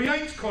 It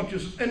creates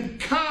consciences and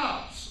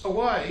carves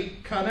away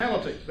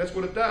carnality. That's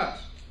what it does.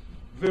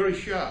 Very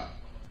sharp.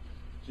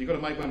 So you've got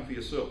to make one for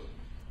yourself.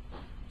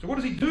 So what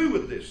does he do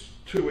with this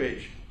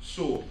two-edged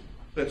sword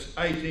that's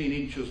 18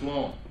 inches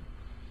long?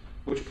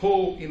 Which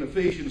Paul in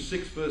Ephesians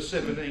 6 verse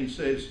 17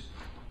 says,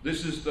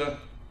 this is the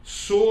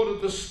sword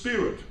of the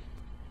Spirit,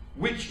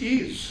 which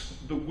is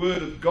the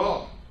Word of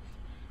God.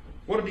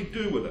 What did he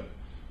do with it?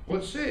 Well,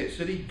 it says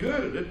that he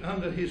girded it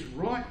under his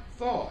right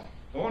thigh,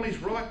 on his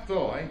right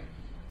thigh,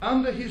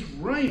 under his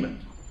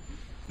raiment.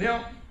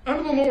 Now,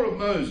 under the law of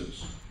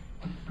Moses,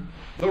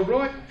 the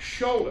right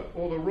shoulder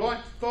or the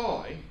right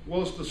thigh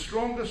was the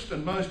strongest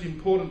and most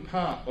important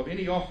part of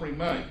any offering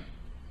made,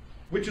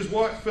 which is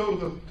why it fell to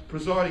the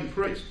presiding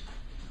priest.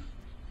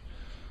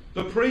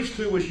 The priest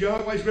who was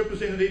Yahweh's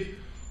representative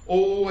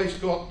always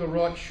got the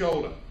right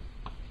shoulder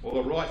or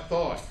the right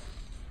thigh.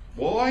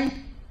 Why?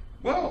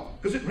 Well,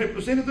 because it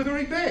represented the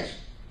very best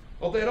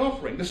of that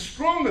offering, the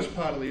strongest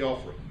part of the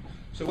offering.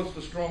 So what's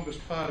the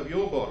strongest part of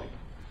your body?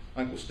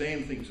 Uncle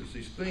Stan thinks it's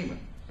his femur,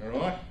 all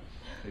right?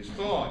 His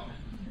thigh.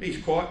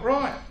 He's quite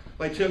right.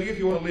 They tell you if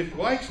you want to lift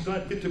weights,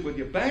 don't lift it with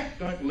your back,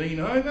 don't lean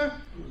over,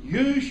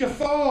 use your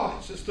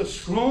thighs. It's the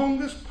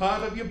strongest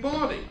part of your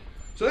body.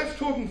 So that's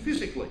talking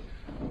physically.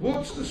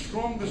 What's the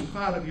strongest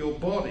part of your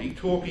body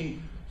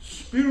talking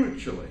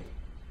spiritually?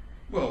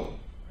 Well,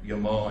 your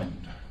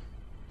mind.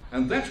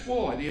 And that's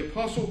why the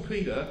Apostle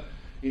Peter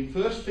in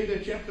 1 Peter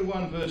chapter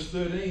 1 verse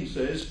 13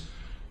 says,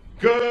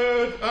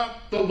 gird up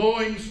the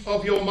loins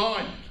of your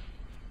mind.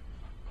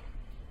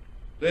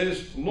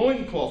 There's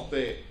loincloth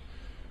there.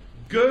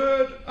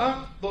 Gird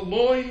up the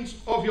loins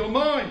of your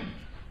mind.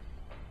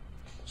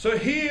 So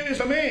here is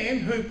a man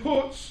who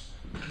puts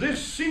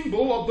this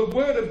symbol of the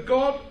Word of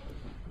God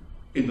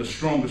in the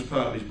strongest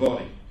part of his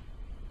body.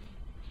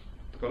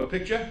 Got a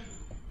picture?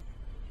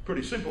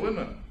 Pretty simple, isn't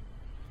it?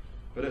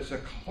 But it's a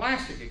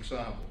classic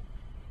example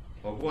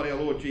of what our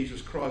Lord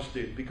Jesus Christ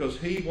did, because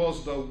he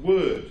was the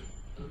Word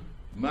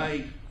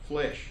made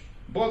flesh.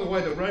 By the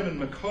way, the Roman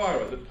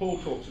Machaira that Paul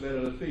talks about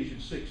in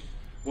Ephesians 6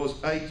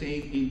 was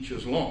 18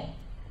 inches long.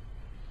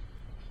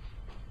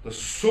 The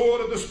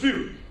sword of the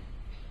Spirit,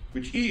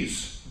 which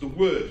is the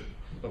Word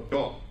of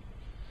God.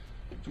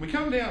 So we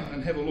come down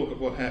and have a look at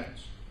what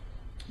happens.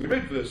 We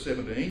read verse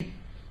 17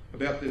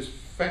 about this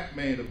fat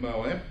man of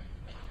Moab.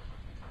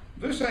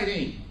 Verse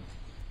 18.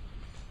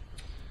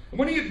 And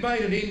when he had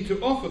made an end to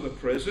offer the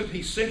present,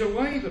 he sent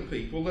away the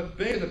people that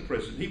bare the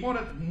present. He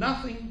wanted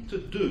nothing to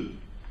do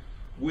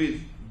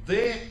with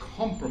their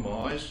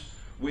compromise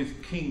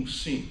with King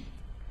Sin.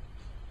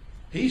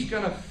 He's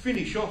going to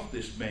finish off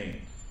this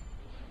man.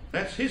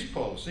 That's his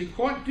policy,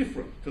 quite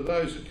different to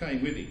those that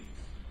came with him.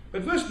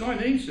 But verse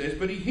 19 says,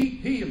 but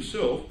he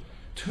himself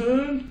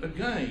turned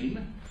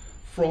again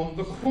from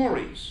the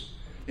quarries.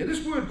 Now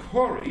this word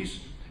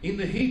quarries in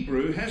the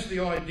Hebrew has the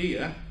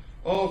idea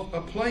of a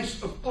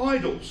place of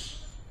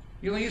idols.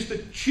 You know, they used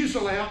to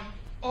chisel out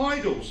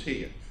idols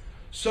here.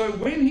 So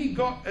when he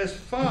got as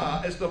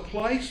far as the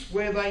place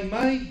where they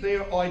made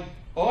their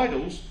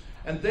idols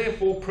and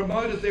therefore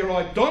promoted their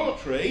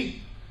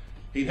idolatry,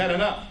 he'd had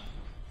enough.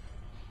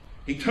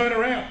 He turned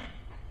around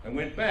and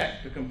went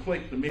back to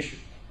complete the mission.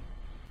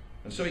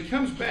 And so he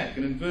comes back,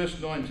 and in verse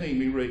 19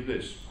 we read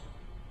this.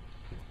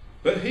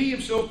 But he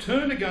himself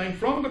turned again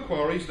from the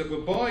quarries that were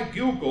by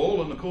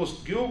Gilgal, and of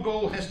course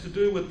Gilgal has to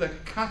do with the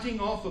cutting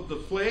off of the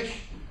flesh.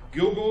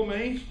 Gilgal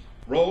means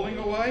rolling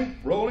away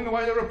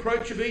the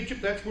reproach of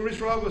Egypt. That's where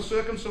Israel was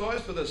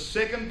circumcised for the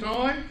second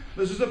time.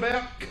 This is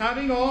about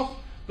cutting off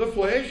the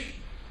flesh.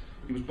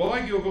 He was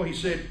by Gilgal. He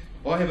said,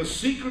 I have a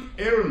secret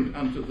errand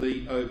unto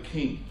thee, O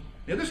king.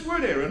 Now this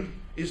word errand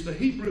is the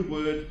Hebrew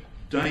word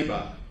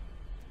dabar.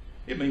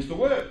 It means the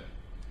word.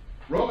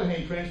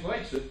 Rotherham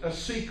translates it, a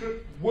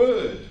secret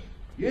word.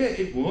 Yeah,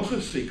 it was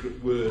a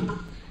secret word.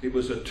 It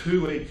was a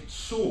two-edged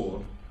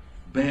sword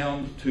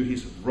bound to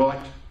his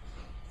right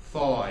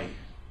thigh.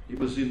 It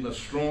was in the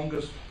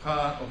strongest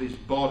part of his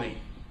body.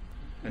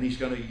 And he's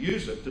going to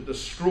use it to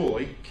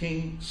destroy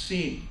King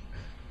Sin.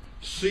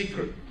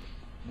 Secret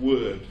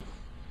word.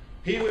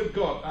 Here we've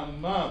got a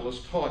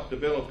marvellous type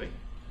developing.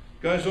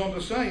 Goes on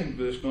to say in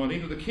verse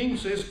 19, the king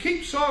says,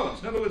 keep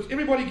silence. In other words,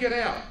 everybody get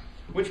out.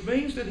 Which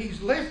means that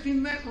he's left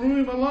in that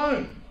room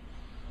alone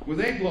with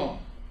Eglon.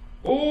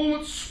 All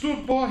that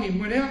stood by him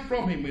went out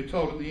from him, we're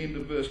told at the end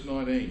of verse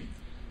 19.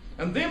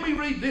 And then we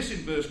read this in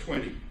verse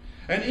 20.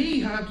 And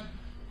Ehud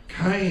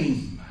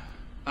came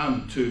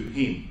unto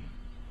him.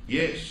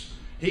 Yes,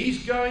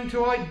 he's going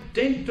to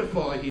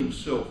identify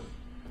himself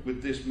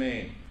with this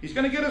man. He's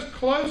going to get as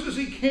close as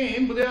he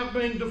can without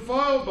being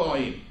defiled by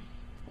him.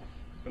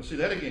 We're going to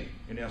see that again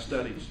in our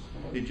studies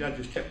in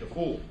Judges chapter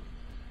 4,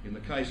 in the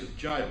case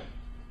of Jael.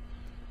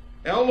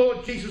 Our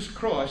Lord Jesus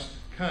Christ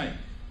came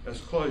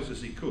as close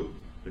as he could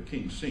to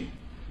King Sin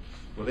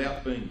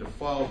without being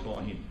defiled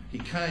by him. He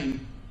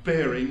came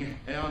bearing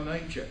our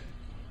nature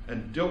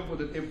and dealt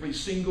with it every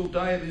single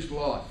day of his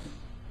life.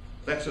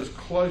 That's as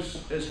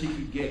close as he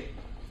could get.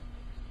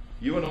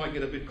 You and I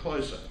get a bit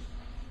closer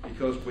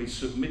because we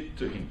submit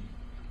to him,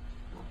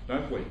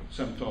 don't we?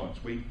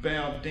 Sometimes we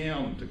bow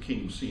down to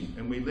King Sin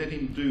and we let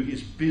him do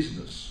his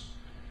business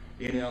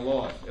in our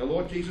life. Our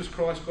Lord Jesus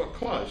Christ got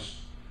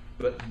close,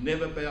 but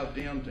never bowed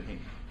down to him.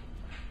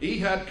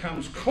 Ehud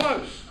comes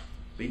close,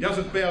 but he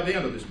doesn't bow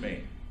down to this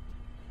man.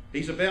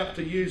 He's about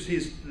to use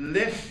his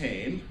left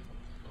hand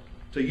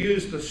to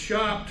use the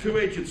sharp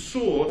two-edged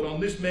sword on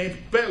this man's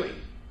belly.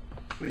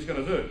 That's what he's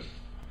going to do.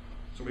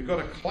 So we've got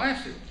a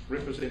classic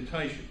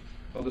representation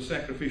of the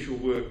sacrificial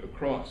work of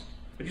Christ.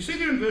 But you see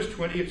there in verse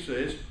 20 it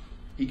says,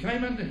 he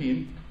came unto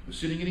him, was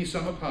sitting in his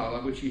summer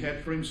parlour, which he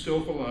had for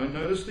himself alone.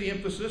 Notice the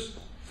emphasis,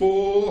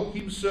 for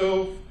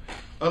himself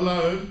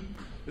alone.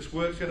 This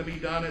work's going to be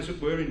done, as it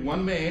were, in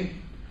one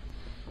man.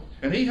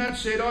 And he had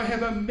said, I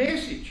have a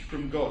message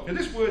from God. Now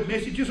this word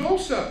message is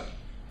also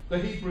the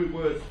Hebrew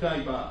word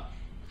dabar.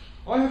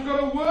 I have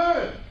got a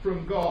word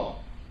from God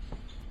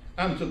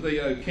unto thee,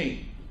 O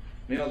king.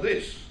 Now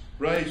this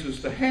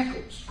raises the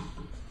hackles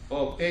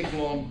of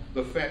Eglon,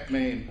 the fat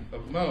man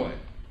of Moab.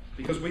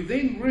 Because we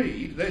then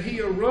read that he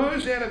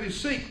arose out of his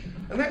seat.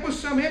 And that was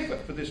some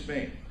effort for this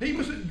man. He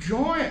was a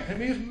giant. I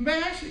mean, he was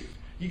massive.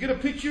 You get a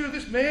picture of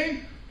this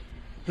man?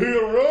 He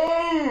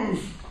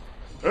arose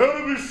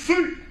out of his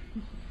seat.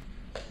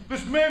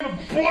 This man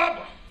of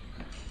blubber.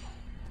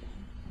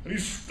 And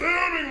he's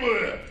standing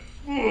there.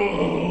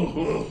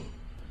 Whoa.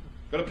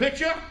 Got a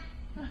picture?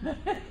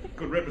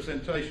 Good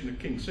representation of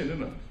King Sin,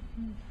 isn't it?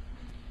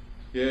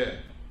 Yeah.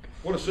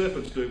 What do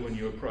serpents do when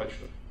you approach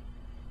them?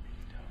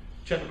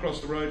 Chap across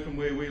the road from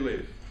where we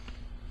live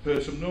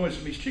heard some noise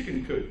from his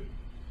chicken coop.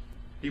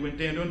 He went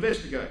down to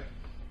investigate.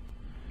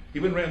 He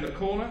went round the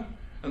corner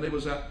and there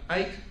was an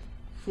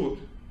 8-foot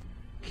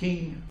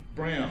king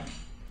brown,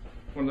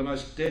 one of the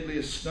most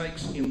deadliest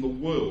snakes in the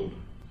world,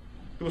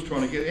 who was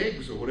trying to get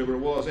eggs or whatever it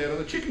was out of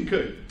the chicken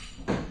coop.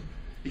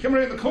 He came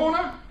around the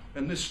corner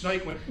and this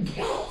snake went.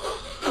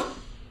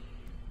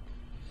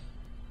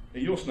 Now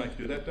your snakes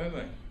do that, don't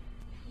they?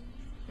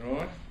 All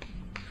right?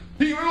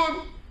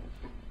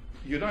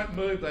 You don't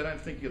move, they don't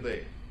think you're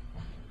there.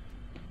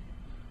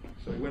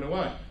 So he went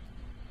away.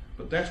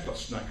 But that's what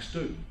snakes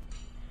do.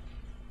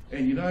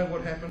 And you know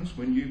what happens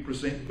when you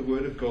present the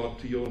word of God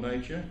to your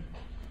nature?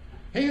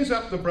 Hands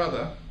up the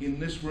brother in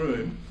this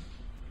room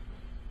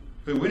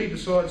who, when he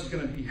decides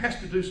he has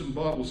to do some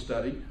Bible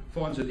study,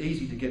 finds it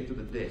easy to get to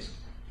the desk.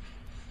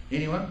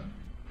 Anyone?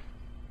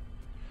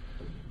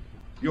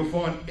 You'll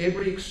find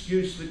every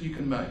excuse that you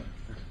can make.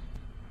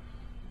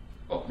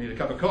 Oh, I need a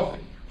cup of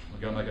coffee. I'll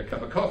go and make a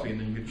cup of coffee and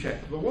then you can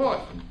chat to the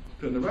wife and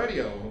turn the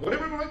radio on, or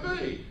whatever it might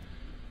be.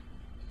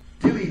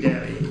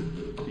 Dilly-dally.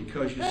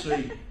 Because you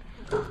see,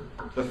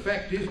 the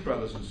fact is,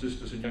 brothers and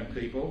sisters and young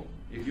people,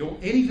 if you're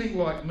anything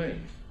like me,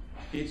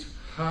 it's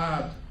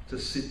hard to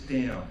sit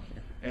down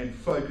and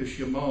focus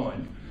your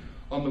mind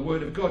on the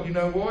Word of God. You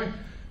know why?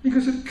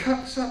 Because it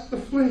cuts up the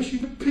flesh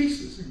into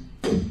pieces. And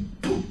boom,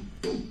 boom,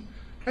 boom.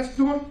 That's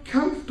not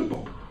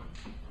comfortable.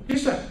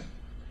 Is that?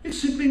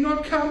 It's simply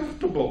not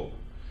comfortable.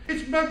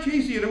 It's much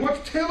easier to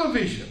watch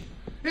television,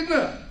 isn't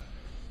it?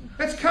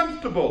 That's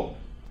comfortable.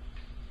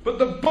 But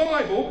the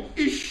Bible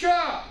is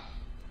sharp.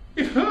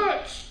 It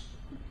hurts.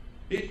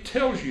 It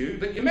tells you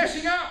that you're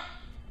messing up.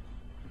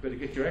 You better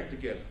get your act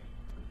together.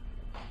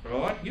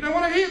 Right? You don't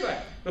want to hear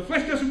that. The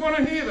flesh doesn't want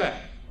to hear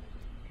that.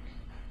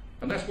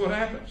 And that's what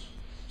happens.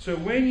 So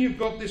when you've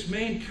got this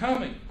man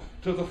coming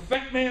to the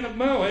fat man of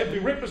Moab who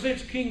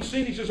represents King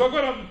Sin, he says, I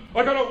got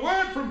a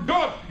word from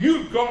God.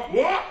 You've got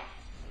what?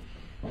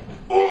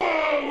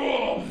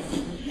 Oh!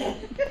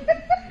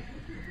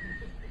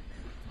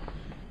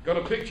 Got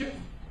a picture?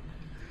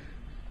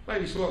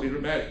 Maybe slightly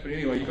dramatic, but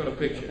anyway, you got a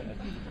picture.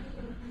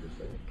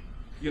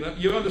 You know,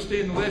 you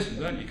understand the lesson,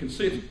 don't you? You can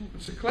see it.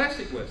 It's a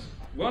classic lesson,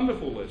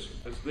 wonderful lesson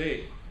that's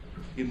there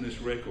in this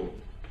record.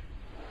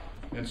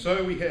 And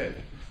so we have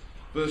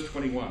verse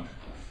 21.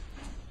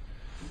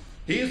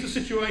 Here's the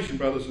situation,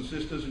 brothers and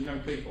sisters and young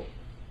people.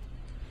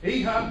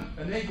 Ehud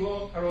and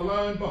Eglon are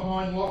alone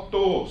behind locked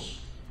doors.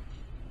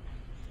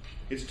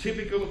 It's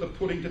typical of the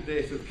putting to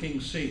death of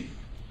King Sin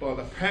by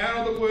the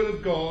power of the Word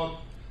of God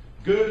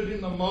girded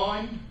in the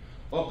mind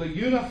of the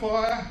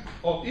unifier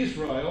of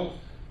Israel,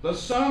 the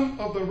son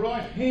of the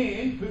right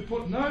hand, who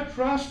put no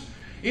trust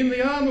in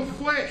the arm of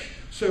flesh.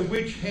 So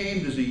which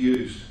hand does he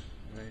use?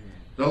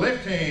 The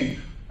left hand.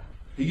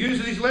 He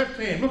uses his left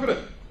hand. Look at it.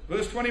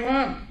 Verse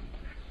 21.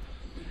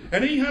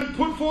 And he had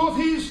put forth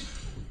his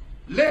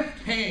left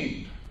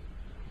hand.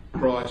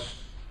 Christ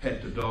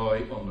had to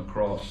die on the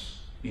cross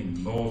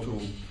in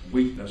mortal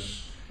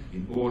weakness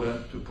in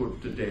order to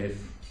put to death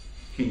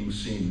King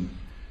Sin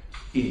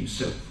in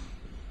himself.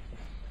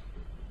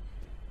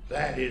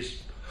 That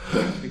is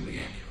perfectly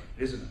accurate,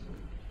 isn't it?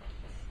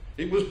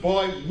 It was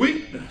by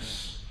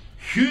weakness,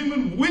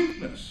 human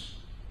weakness,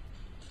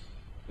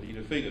 that he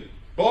defeated.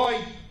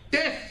 By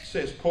death,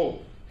 says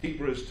Paul,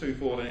 Hebrews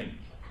 2:14,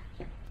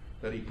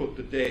 that he put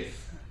to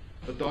death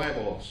the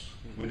diabolos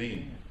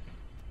within.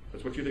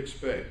 That's what you'd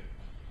expect.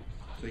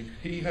 So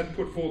he had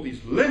put forth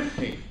his left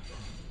hand,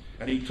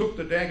 and he took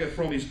the dagger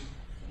from his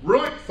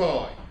right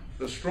thigh,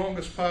 the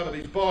strongest part of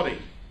his body,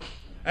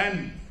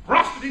 and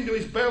thrust it into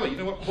his belly. You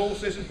know what Paul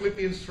says in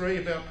Philippians 3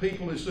 about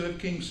people who serve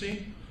King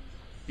Sin?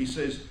 He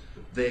says,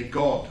 their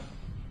God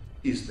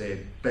is their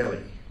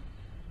belly.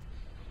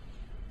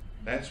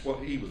 That's what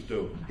he was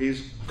doing.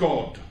 His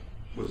God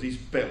was his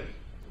belly.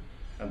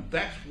 And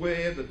that's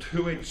where the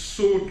two-edged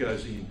sword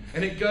goes in.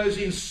 And it goes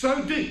in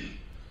so deep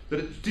that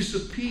it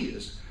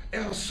disappears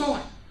out of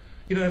sight.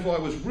 You know, if I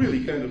was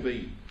really going to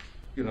be,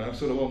 you know,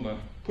 sort of on the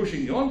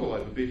pushing the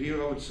envelope a bit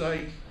here, I would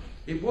say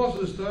it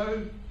was as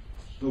though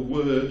the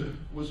Word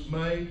was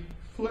made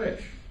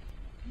flesh.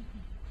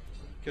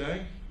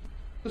 Okay?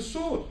 The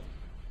sword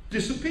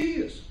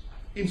disappears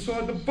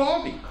inside the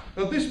body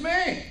of this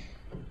man.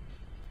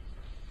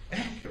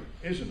 Accurate,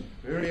 isn't it?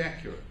 Very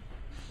accurate.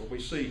 What we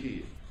see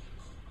here.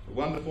 A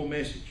wonderful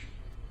message.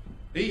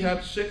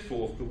 Ehud set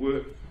forth the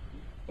work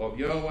of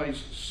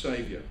Yahweh's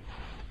Saviour.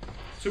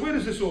 So where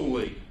does this all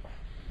lead?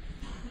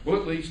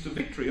 Well, it leads to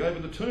victory over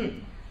the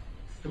tomb.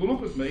 Have a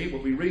look with me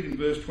what we read in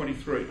verse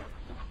 23.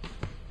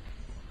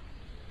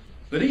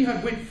 Then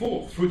Ehud went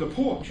forth through the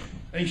porch,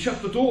 and he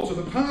shut the doors of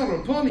the parlour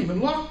upon him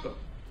and locked them.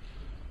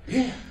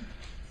 Yeah,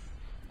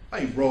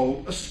 they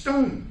rolled a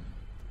stone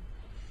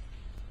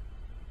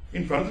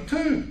in front of the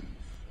tomb.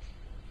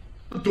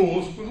 The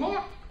doors were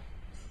locked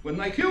when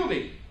they killed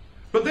him.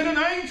 But then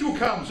an angel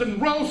comes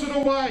and rolls it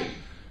away,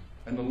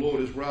 and the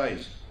Lord is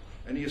raised,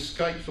 and he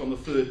escapes on the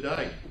third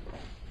day.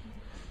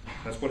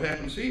 That's what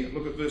happens here.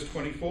 Look at verse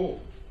 24.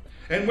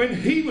 And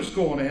when he was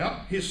gone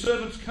out, his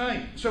servants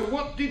came. So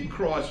what did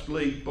Christ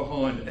leave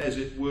behind, as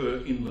it were,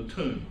 in the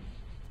tomb?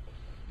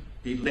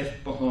 He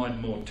left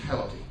behind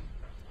mortality.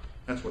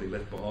 That's what he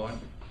left behind.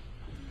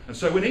 And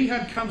so when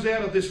Ehud comes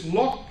out of this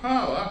locked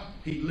parlour,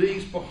 he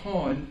leaves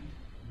behind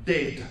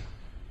dead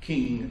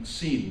King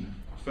Sin,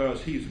 as far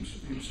as he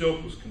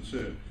himself was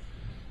concerned.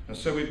 And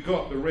so we've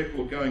got the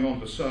record going on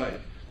to say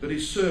that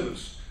his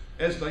servants,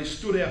 as they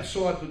stood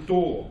outside the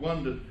door,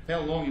 wondered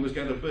how long he was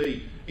going to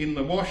be in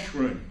the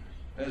washroom,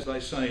 as they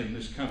say in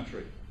this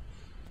country.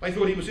 They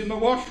thought he was in the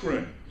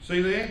washroom.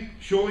 See there?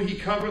 Surely he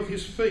covereth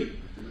his feet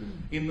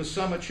in the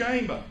summer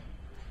chamber.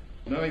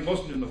 No, he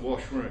wasn't in the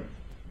washroom.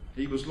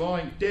 He was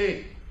lying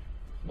dead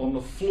on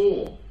the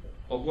floor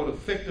of what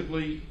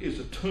effectively is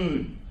a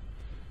tomb,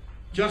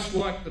 just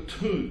like the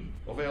tomb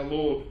of our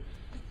Lord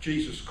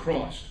Jesus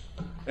Christ.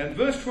 And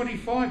verse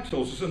 25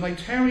 tells us, and they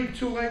tarried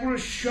till they were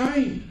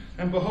ashamed,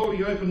 and behold,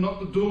 he opened not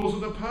the doors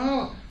of the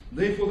parlour.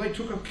 Therefore they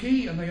took a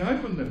key and they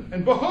opened them,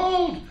 and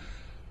behold,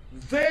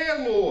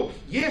 their Lord.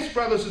 Yes,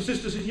 brothers and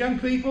sisters and young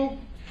people,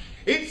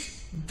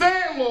 it's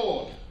their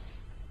Lord,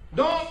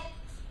 not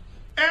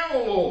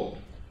our Lord.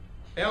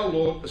 Our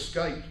Lord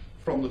escaped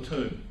from the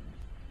tomb.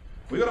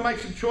 We've got to make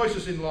some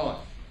choices in life.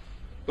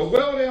 The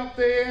world out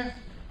there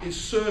is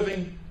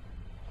serving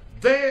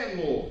their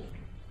Lord.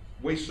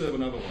 We serve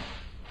another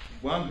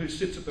one who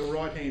sits at the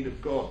right hand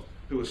of God,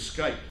 who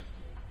escaped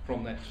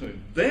from that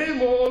tomb. Their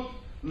Lord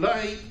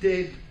lay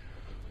dead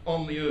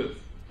on the earth.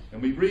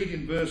 And we read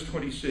in verse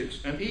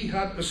 26, and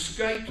Ehud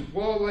escaped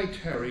while they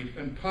tarried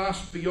and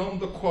passed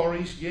beyond the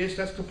quarries. Yes,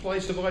 that's the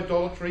place of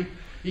idolatry.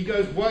 He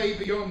goes way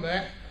beyond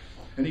that,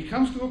 and he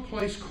comes to a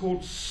place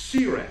called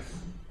Sirath.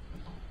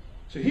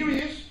 So here he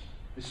is,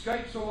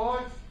 escapes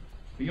alive,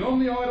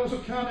 beyond the idols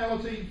of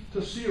carnality to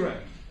Sirath.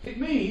 It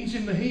means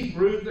in the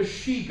Hebrew the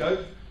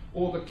she-goat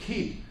or the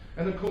kid.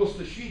 And of course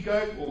the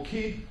she-goat or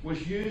kid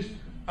was used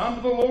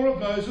under the law of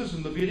Moses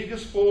in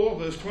Leviticus 4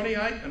 verse 28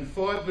 and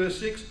 5 verse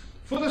 6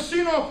 for the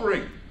sin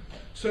offering.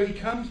 So he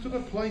comes to the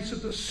place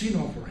of the sin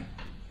offering,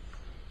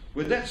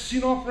 where that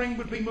sin offering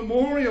would be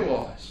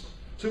memorialised.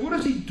 So what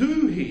does he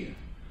do here?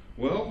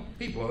 Well,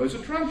 he blows a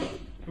trumpet.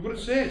 Look what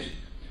it says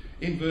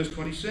in verse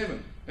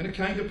 27. And it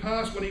came to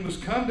pass when he was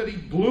come that he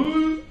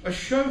blew a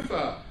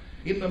shofar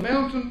in the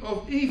mountain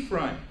of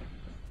Ephraim.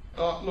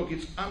 Look,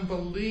 it's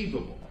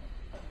unbelievable.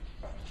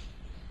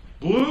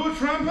 Blew a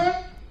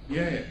trumpet?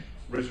 Yeah,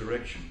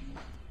 resurrection.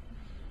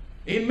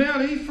 In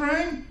Mount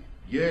Ephraim?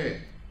 Yeah,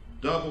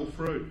 double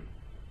fruit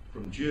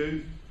from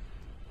Jew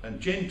and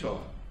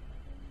Gentile.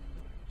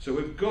 So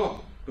we've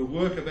got the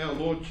work of our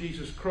Lord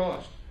Jesus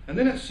Christ. And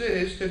then it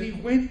says that he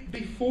went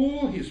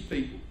before his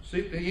people. See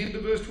at the end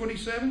of verse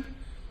 27?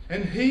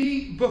 And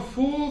he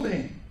before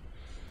them.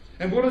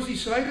 And what does he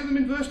say to them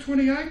in verse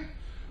 28?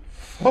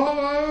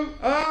 Follow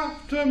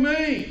after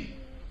me.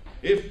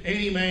 If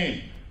any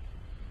man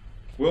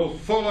will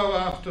follow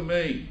after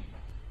me,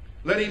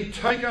 let him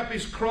take up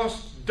his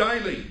cross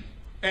daily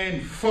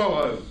and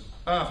follow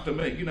after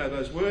me. You know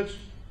those words?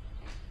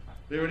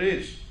 There it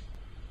is.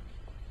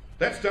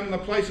 That's done in the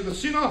place of the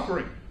sin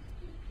offering.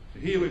 So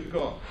here we've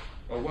got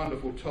a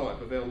wonderful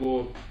type of our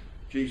Lord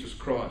Jesus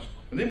Christ.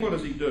 And then what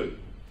does he do?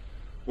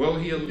 Well,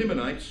 he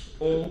eliminates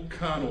all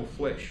carnal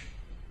flesh.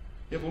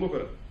 You have a look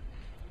at it.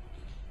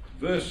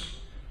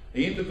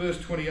 The end of verse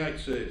 28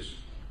 says,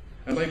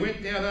 and they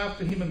went down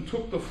after him and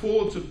took the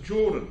fords of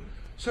Jordan.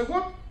 So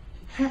what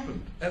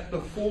happened at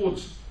the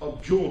fords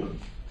of Jordan?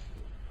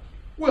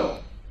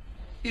 Well,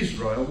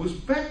 Israel was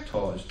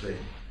baptised there,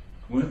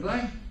 weren't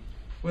they?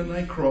 When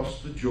they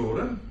crossed the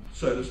Jordan,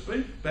 so to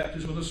speak,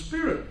 baptism of the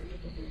Spirit.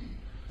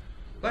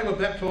 They were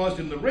baptised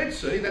in the Red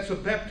Sea. That's a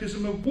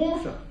baptism of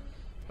water.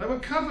 They were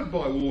covered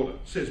by water,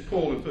 says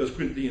Paul in 1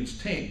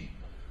 Corinthians 10.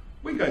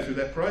 We go through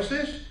that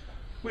process.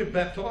 We're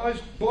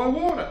baptised by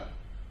water,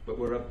 but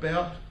we're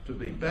about to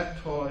be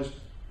baptised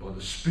by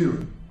the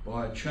Spirit,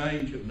 by a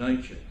change of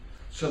nature.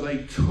 So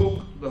they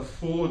took the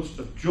fords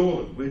of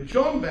Jordan, where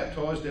John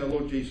baptised our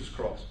Lord Jesus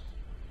Christ.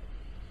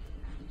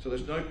 So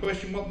there's no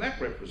question what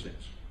that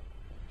represents.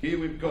 Here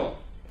we've got,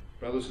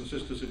 brothers and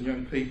sisters and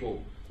young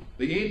people,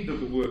 the end of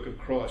the work of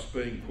Christ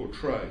being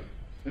portrayed.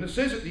 And it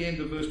says at the end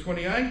of verse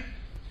 28,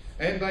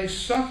 and they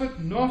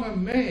suffered not a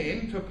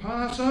man to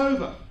pass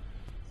over.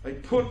 They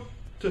put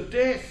to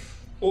death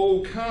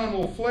all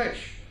carnal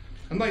flesh.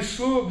 And they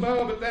slew of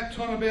Moab at that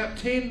time about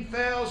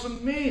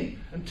 10,000 men.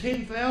 And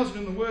 10,000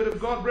 in the word of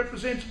God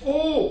represents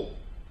all.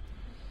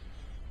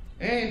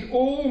 And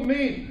all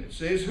men, it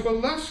says, who are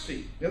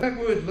lusty. Now that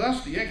word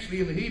lusty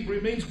actually in the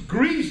Hebrew means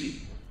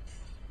greasy.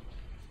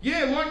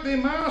 Yeah, like their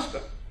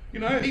master. You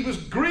know, he was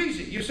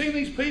greasy. You've seen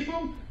these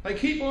people? They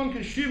keep on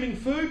consuming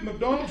food,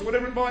 McDonald's,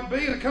 whatever it might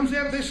be, and it comes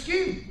out of their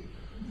skin.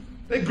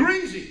 They're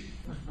greasy.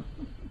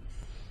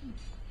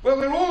 Well,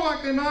 they're all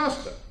like their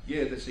master.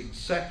 Yeah, that's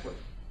exactly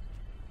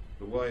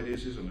the way it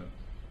is, isn't it?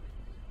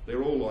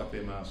 They're all like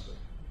their master.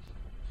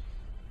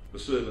 The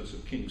servants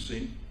of King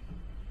Sin.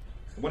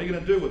 And what are you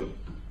going to do with them?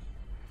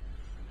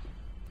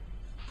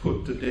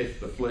 Put to death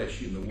the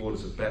flesh in the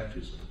waters of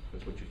baptism.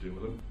 That's what you do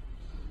with them.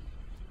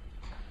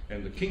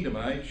 And the kingdom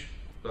age,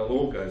 they'll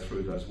all go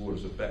through those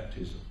waters of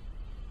baptism.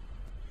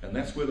 And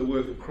that's where the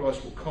work of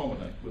Christ will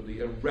culminate, with the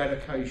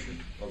eradication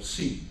of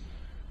sin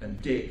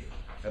and death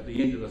at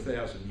the end of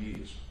 1,000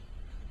 years.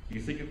 Do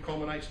you think it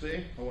culminates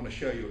there? I want to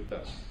show you it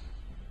does.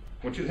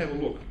 I want you to have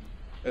a look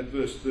at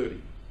verse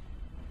 30.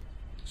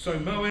 So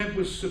Moab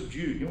was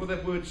subdued. You know what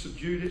that word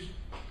subdued is?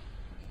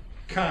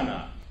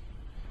 Cana,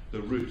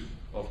 the root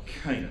of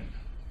Canaan.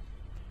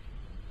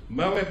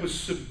 Moab was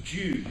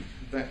subdued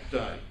that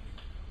day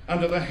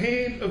under the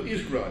hand of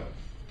Israel,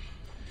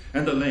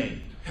 and the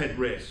land had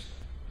rest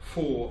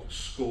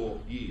 80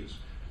 years.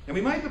 And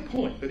we made the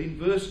point that in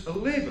verse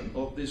 11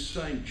 of this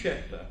same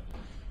chapter,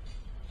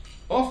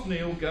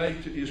 Othniel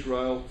gave to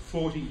Israel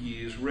 40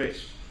 years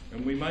rest.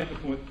 And we made the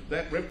point that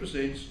that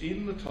represents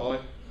in the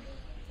type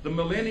the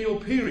millennial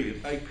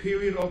period, a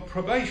period of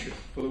probation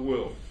for the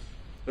world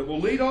that will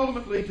lead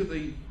ultimately to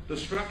the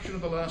destruction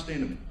of the last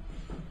enemy.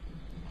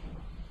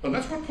 And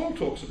that's what Paul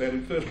talks about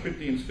in 1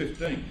 Corinthians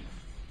 15,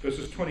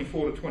 verses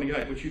 24 to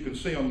 28, which you can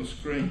see on the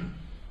screen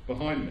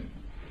behind me.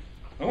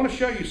 I want to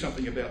show you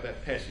something about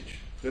that passage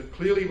that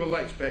clearly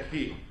relates back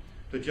here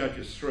to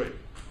Judges 3. And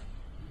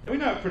we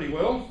know it pretty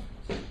well.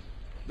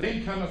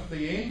 Then cometh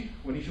the end,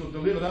 when he shall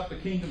deliver up the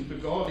kingdom to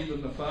God,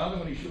 even the Father,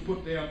 when he shall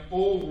put down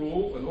all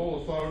rule and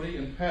all authority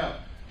and power.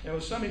 Now,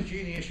 as some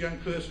ingenious young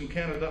person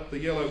counted up the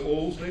yellow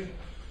alls there,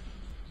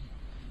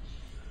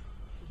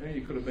 and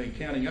you could have been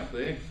counting up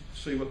there,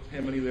 see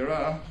how many there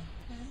are.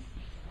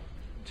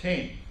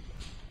 10.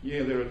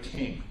 Yeah, there are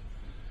 10.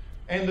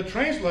 And the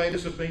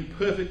translators have been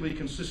perfectly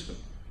consistent.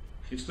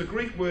 It's the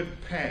Greek word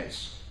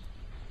pas.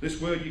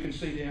 This word you can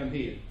see down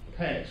here,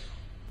 pas.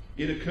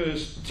 It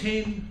occurs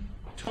 10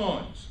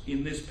 times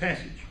in this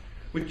passage,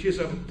 which is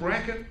a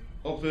bracket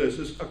of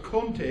verses, a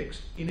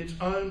context in its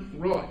own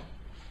right.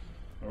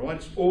 All right,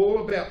 it's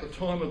all about the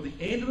time of the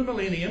end of the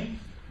millennium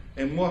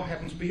and what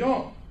happens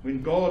beyond,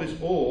 when God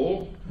is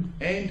all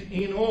and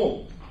in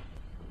all.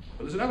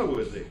 But there's another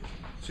word there.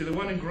 See the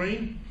one in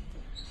green?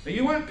 Now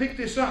you won't pick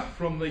this up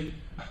from the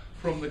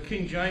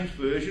King James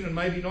Version, and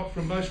maybe not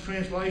from most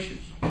translations.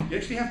 You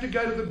actually have to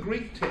go to the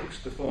Greek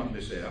text to find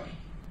this out.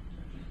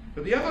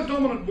 But the other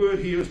dominant word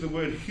here is the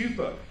word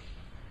hupo.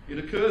 It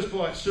occurs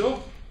by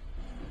itself,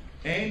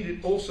 and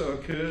it also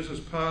occurs as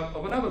part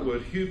of another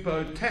word,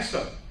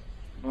 hupotasso.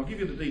 I'll give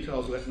you the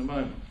details of that in a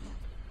moment.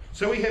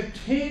 So we have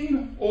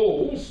 10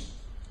 alls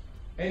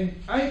and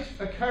 8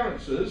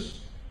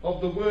 occurrences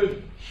of the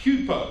word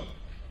hupo.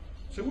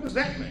 So what does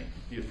that mean,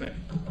 do you think?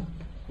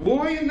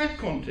 Why in that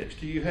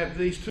context do you have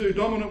these two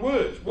dominant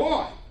words?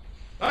 Why?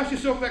 Ask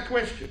yourself that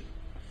question.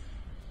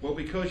 Well,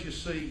 because you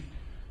see,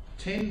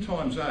 10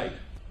 times 8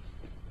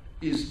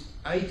 is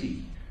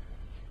 80.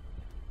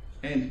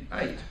 And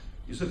 8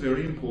 is a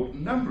very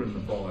important number in the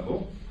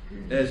Bible,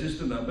 as is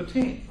the number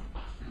 10.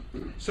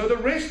 So the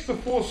rest for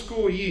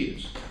 80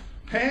 years,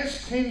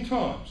 pas 10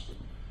 times,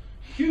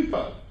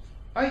 hupo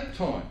 8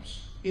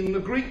 times in the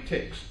Greek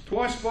text,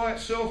 twice by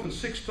itself and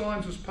 6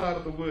 times as part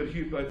of the word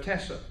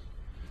hupotasso.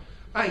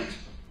 8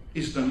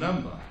 is the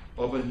number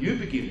of a new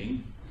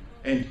beginning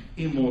and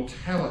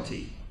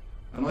immortality.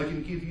 And I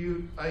can give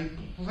you a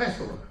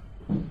plethora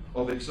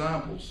of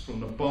examples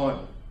from the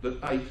Bible that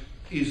 8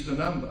 is the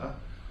number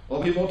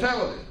of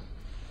immortality.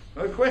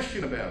 No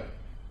question about it.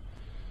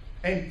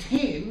 And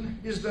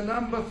 10 is the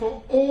number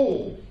for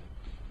all.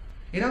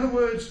 In other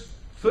words,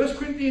 1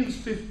 Corinthians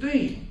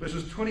 15,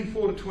 verses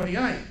 24 to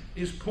 28,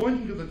 is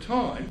pointing to the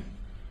time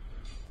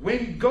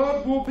when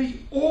God will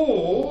be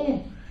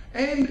all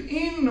and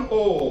in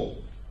all.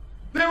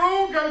 They're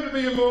all going to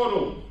be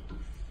immortal.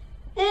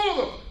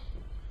 All of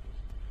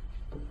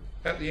them.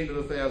 At the end of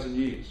 1,000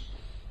 years,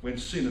 when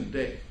sin and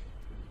death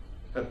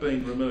have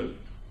been removed.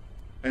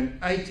 And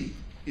 80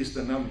 is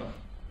the number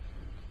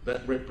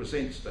that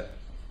represents that.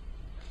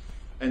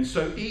 And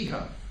so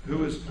Ehud,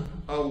 who is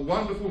a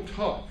wonderful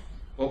type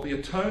of the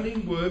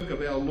atoning work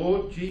of our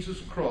Lord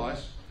Jesus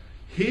Christ,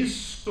 his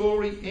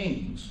story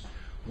ends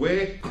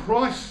where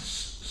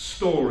Christ's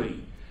story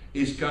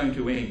is going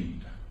to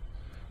end.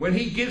 When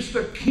he gives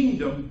the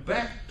kingdom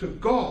back to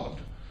God,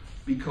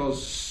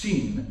 because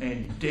sin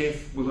and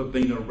death will have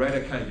been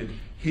eradicated,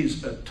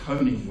 his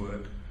atoning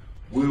work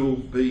will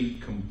be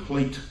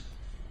complete.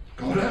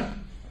 Got it?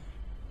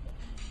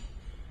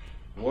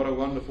 What a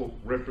wonderful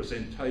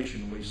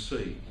representation we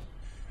see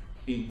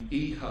in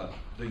Ehud,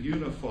 the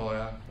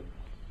unifier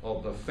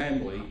of the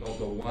family of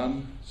the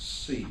one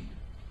seed,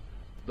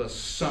 the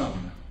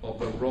son of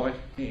the right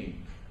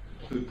hand,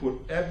 who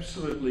put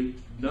absolutely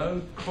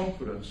no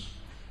confidence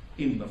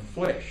in the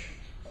flesh,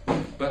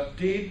 but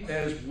did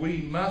as we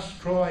must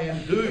try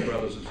and do,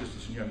 brothers and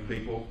sisters and young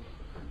people,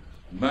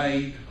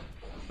 made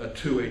a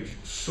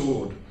two-edged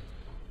sword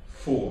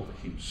for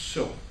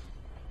himself.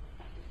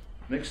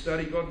 Next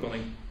study, God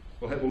willing,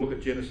 we'll have a look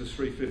at Genesis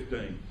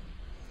 3:15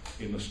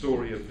 in the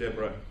story of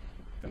Deborah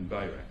and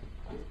Barak.